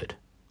greater good.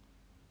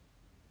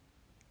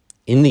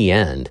 In the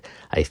end,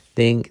 I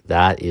think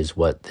that is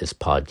what this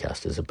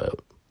podcast is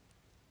about.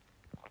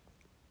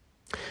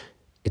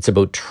 It's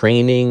about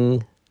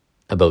training,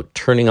 about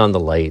turning on the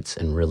lights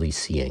and really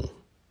seeing.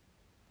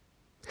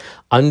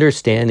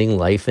 Understanding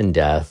life and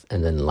death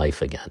and then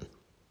life again.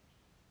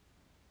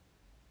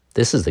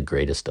 This is the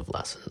greatest of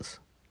lessons.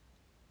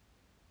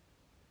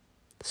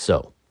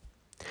 So,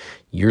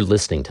 you're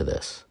listening to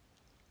this.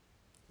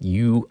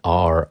 You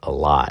are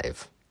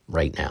alive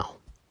right now.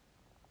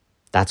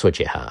 That's what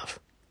you have.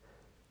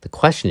 The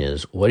question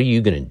is, what are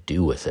you going to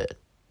do with it?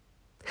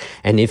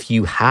 And if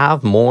you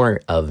have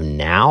more of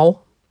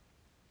now,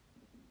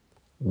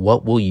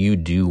 what will you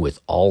do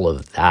with all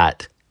of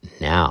that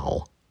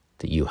now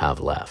that you have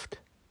left?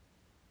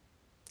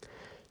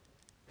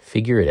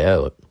 Figure it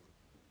out.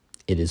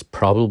 It is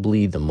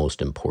probably the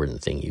most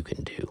important thing you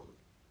can do.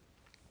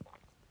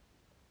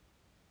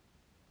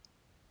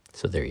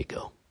 So there you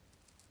go.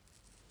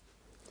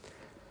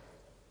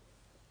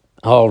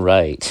 All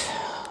right.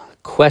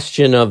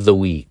 Question of the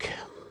week.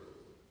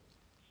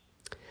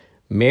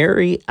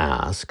 Mary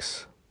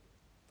asks,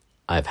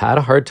 I've had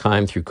a hard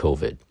time through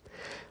COVID.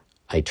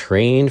 I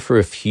trained for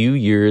a few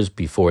years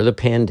before the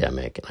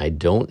pandemic, and I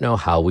don't know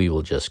how we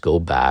will just go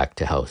back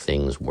to how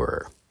things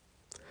were.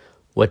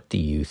 What do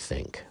you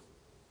think?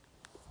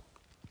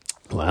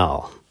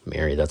 Well,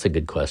 Mary, that's a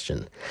good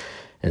question.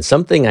 And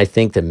something I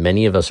think that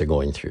many of us are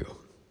going through.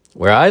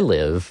 Where I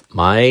live,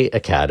 my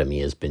academy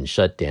has been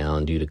shut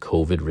down due to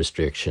COVID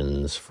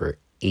restrictions for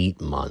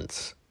 8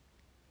 months.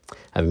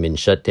 Having been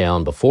shut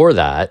down before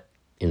that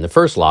in the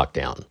first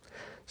lockdown.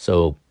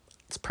 So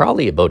it's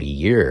probably about a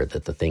year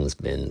that the thing's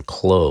been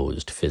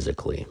closed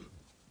physically.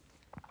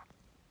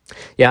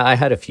 Yeah, I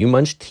had a few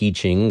months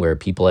teaching where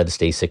people had to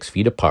stay 6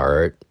 feet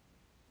apart,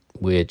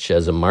 which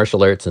as a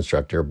martial arts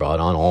instructor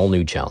brought on all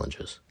new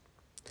challenges.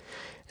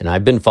 And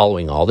I've been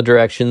following all the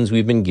directions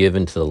we've been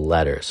given to the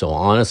letter. So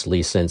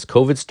honestly, since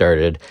COVID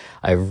started,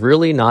 I've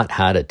really not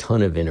had a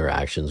ton of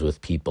interactions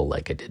with people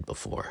like I did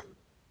before.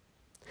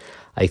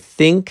 I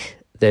think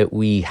that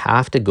we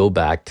have to go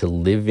back to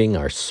living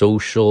our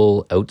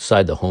social,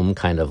 outside the home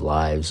kind of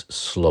lives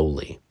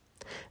slowly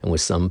and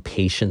with some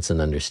patience and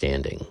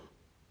understanding.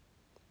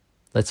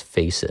 Let's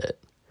face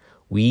it,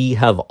 we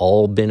have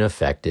all been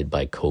affected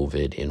by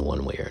COVID in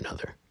one way or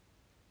another.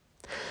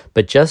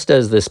 But just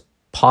as this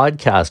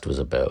podcast was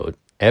about,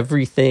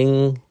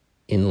 everything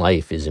in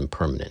life is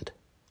impermanent.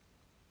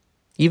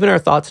 Even our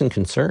thoughts and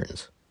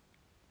concerns.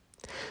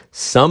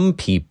 Some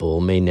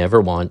people may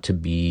never want to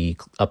be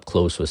up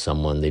close with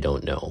someone they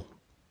don't know.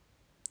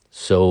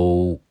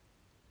 So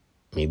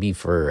maybe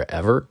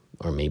forever,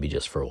 or maybe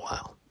just for a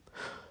while.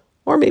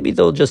 Or maybe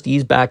they'll just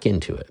ease back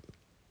into it.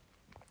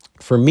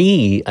 For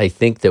me, I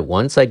think that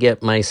once I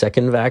get my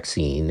second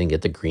vaccine and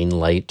get the green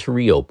light to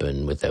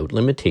reopen without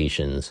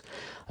limitations,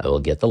 I will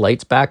get the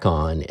lights back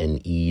on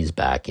and ease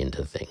back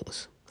into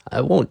things. I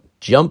won't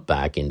jump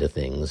back into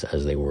things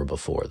as they were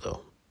before,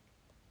 though.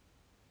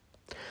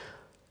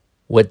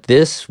 What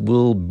this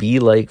will be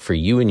like for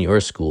you and your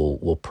school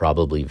will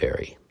probably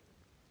vary.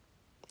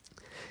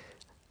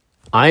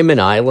 I'm an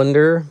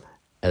islander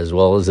as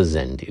well as a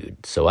Zen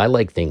dude, so I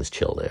like things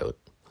chilled out,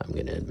 I'm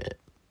going to admit.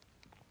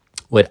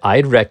 What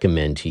I'd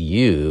recommend to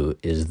you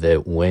is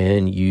that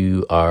when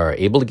you are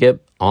able to get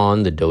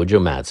on the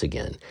dojo mats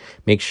again,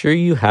 make sure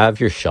you have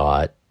your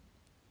shot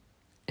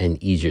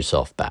and ease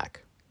yourself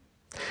back.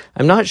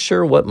 I'm not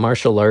sure what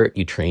martial art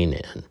you train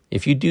in.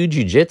 If you do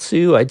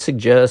jiu-jitsu, I'd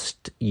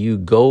suggest you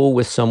go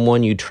with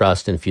someone you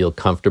trust and feel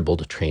comfortable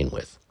to train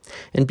with,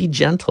 and be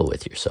gentle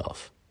with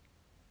yourself.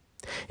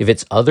 If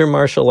it's other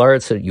martial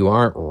arts that you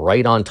aren't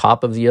right on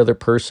top of the other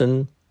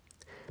person,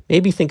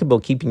 maybe think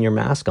about keeping your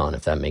mask on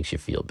if that makes you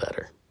feel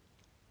better.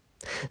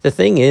 The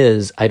thing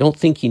is, I don't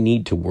think you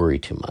need to worry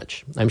too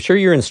much. I'm sure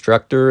your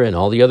instructor and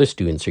all the other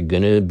students are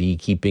going to be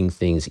keeping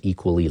things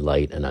equally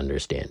light and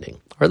understanding.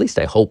 Or at least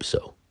I hope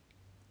so.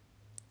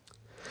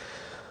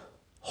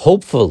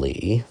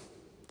 Hopefully,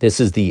 this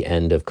is the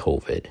end of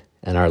COVID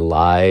and our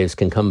lives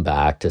can come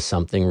back to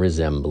something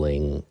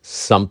resembling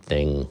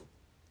something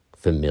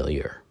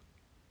familiar.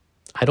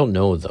 I don't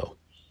know, though.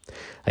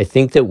 I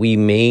think that we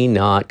may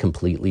not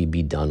completely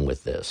be done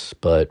with this,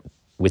 but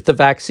with the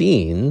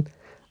vaccine,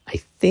 I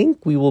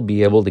think we will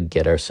be able to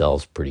get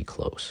ourselves pretty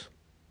close.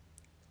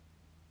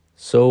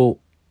 So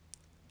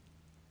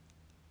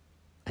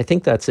I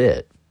think that's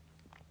it.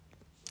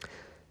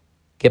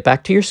 Get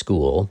back to your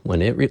school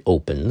when it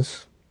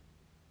reopens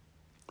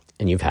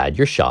and you've had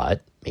your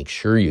shot. Make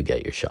sure you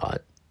get your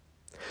shot.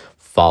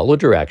 Follow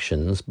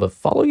directions, but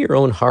follow your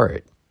own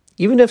heart.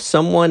 Even if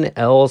someone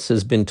else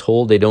has been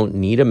told they don't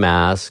need a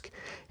mask,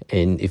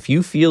 and if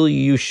you feel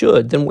you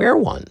should, then wear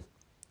one.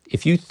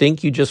 If you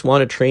think you just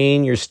want to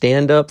train your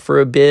stand-up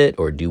for a bit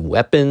or do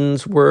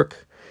weapons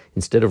work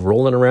instead of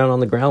rolling around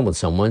on the ground with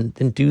someone,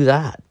 then do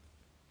that.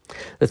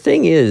 The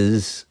thing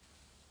is,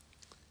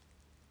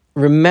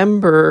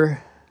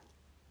 remember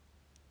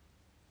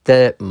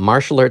that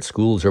martial arts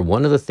schools are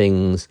one of the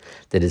things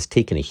that has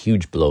taken a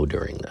huge blow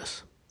during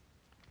this.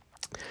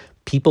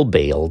 People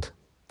bailed,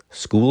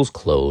 schools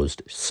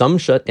closed, some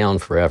shut down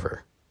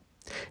forever.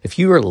 If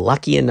you are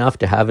lucky enough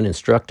to have an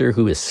instructor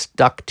who is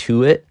stuck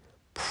to it,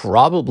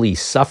 probably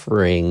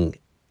suffering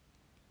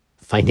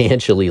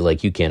financially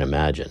like you can't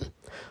imagine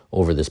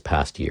over this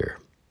past year,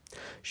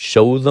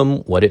 show them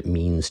what it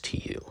means to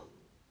you.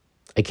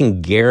 I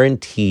can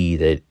guarantee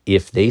that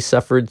if they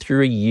suffered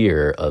through a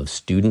year of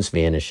students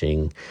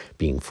vanishing,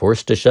 being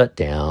forced to shut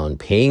down,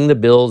 paying the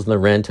bills and the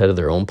rent out of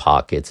their own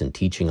pockets and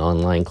teaching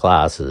online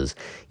classes,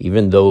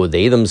 even though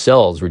they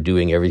themselves were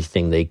doing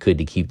everything they could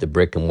to keep the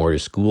brick and mortar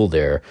school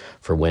there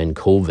for when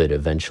COVID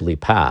eventually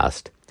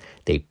passed,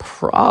 they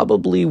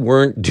probably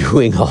weren't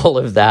doing all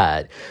of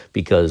that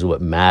because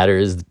what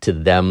matters to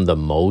them the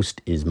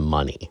most is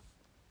money.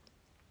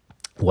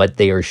 What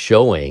they are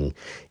showing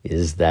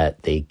is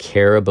that they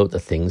care about the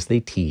things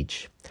they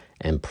teach,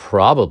 and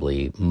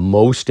probably,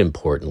 most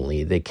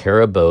importantly, they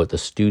care about the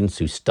students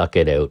who stuck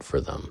it out for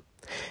them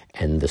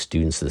and the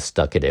students that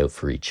stuck it out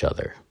for each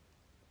other.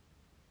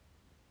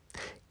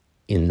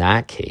 In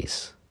that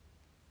case,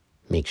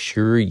 make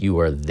sure you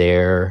are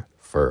there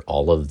for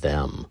all of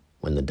them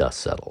when the dust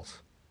settles.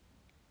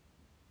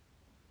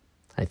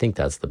 I think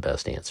that's the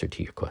best answer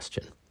to your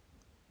question.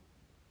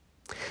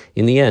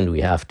 In the end,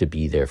 we have to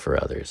be there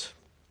for others.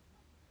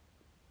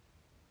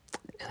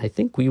 I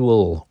think we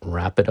will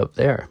wrap it up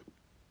there.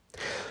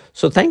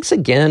 So thanks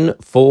again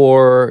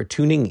for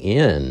tuning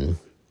in.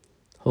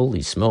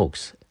 Holy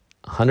smokes,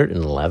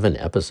 111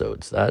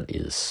 episodes. That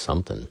is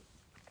something.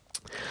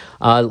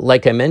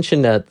 Like I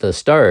mentioned at the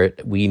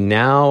start, we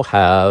now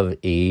have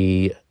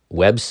a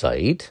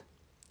website.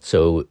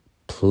 So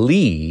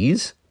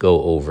please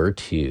go over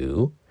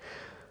to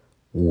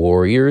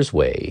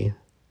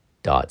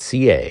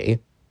warriorsway.ca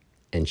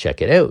and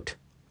check it out.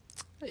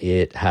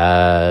 It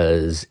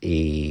has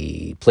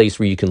a place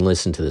where you can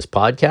listen to this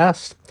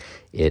podcast.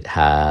 It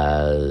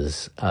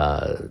has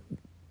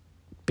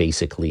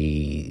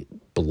basically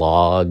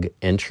blog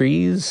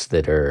entries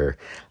that are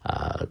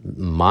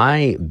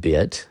my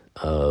bit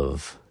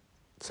of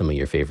some of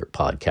your favorite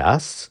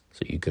podcasts,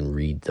 so you can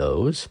read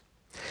those.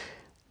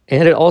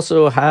 And it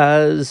also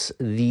has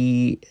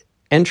the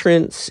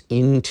entrance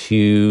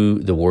into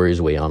the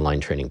Warriors Way online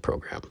training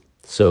program.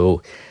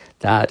 So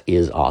That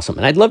is awesome.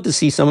 And I'd love to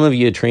see some of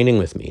you training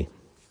with me.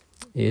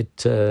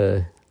 It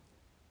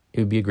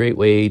would be a great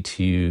way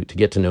to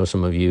get to know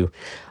some of you.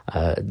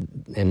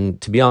 And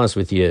to be honest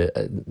with you,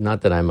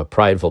 not that I'm a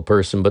prideful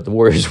person, but the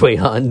Warriors Way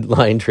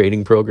online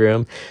training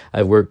program,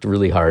 I've worked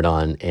really hard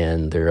on,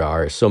 and there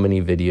are so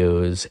many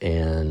videos,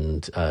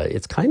 and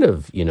it's kind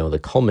of, the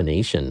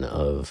culmination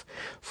of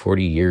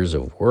 40 years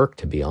of work,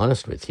 to be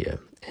honest with you.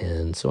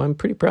 And so I'm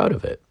pretty proud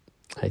of it.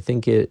 I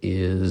think it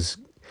is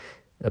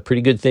a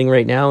pretty good thing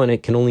right now, and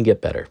it can only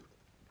get better.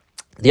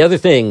 The other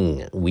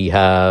thing, we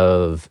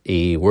have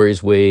a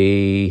Warriors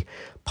Way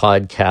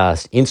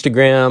podcast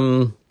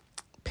Instagram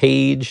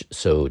page,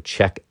 so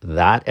check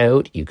that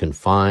out. You can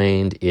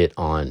find it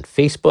on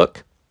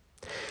Facebook.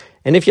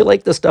 And if you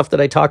like the stuff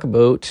that I talk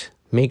about,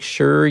 make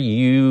sure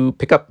you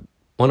pick up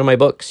one of my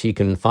books. You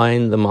can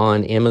find them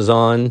on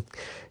Amazon.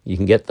 You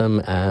can get them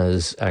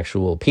as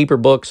actual paper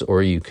books,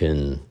 or you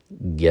can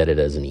get it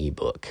as an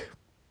ebook.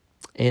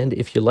 And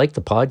if you like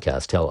the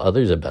podcast, tell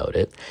others about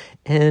it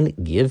and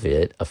give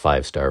it a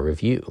 5-star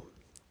review,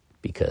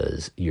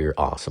 because you're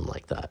awesome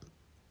like that.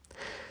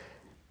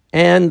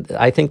 And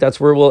I think that's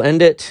where we'll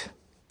end it.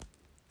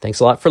 Thanks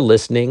a lot for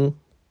listening.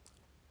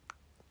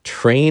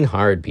 Train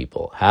hard,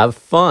 people. Have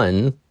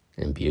fun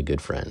and be a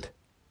good friend.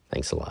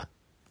 Thanks a lot.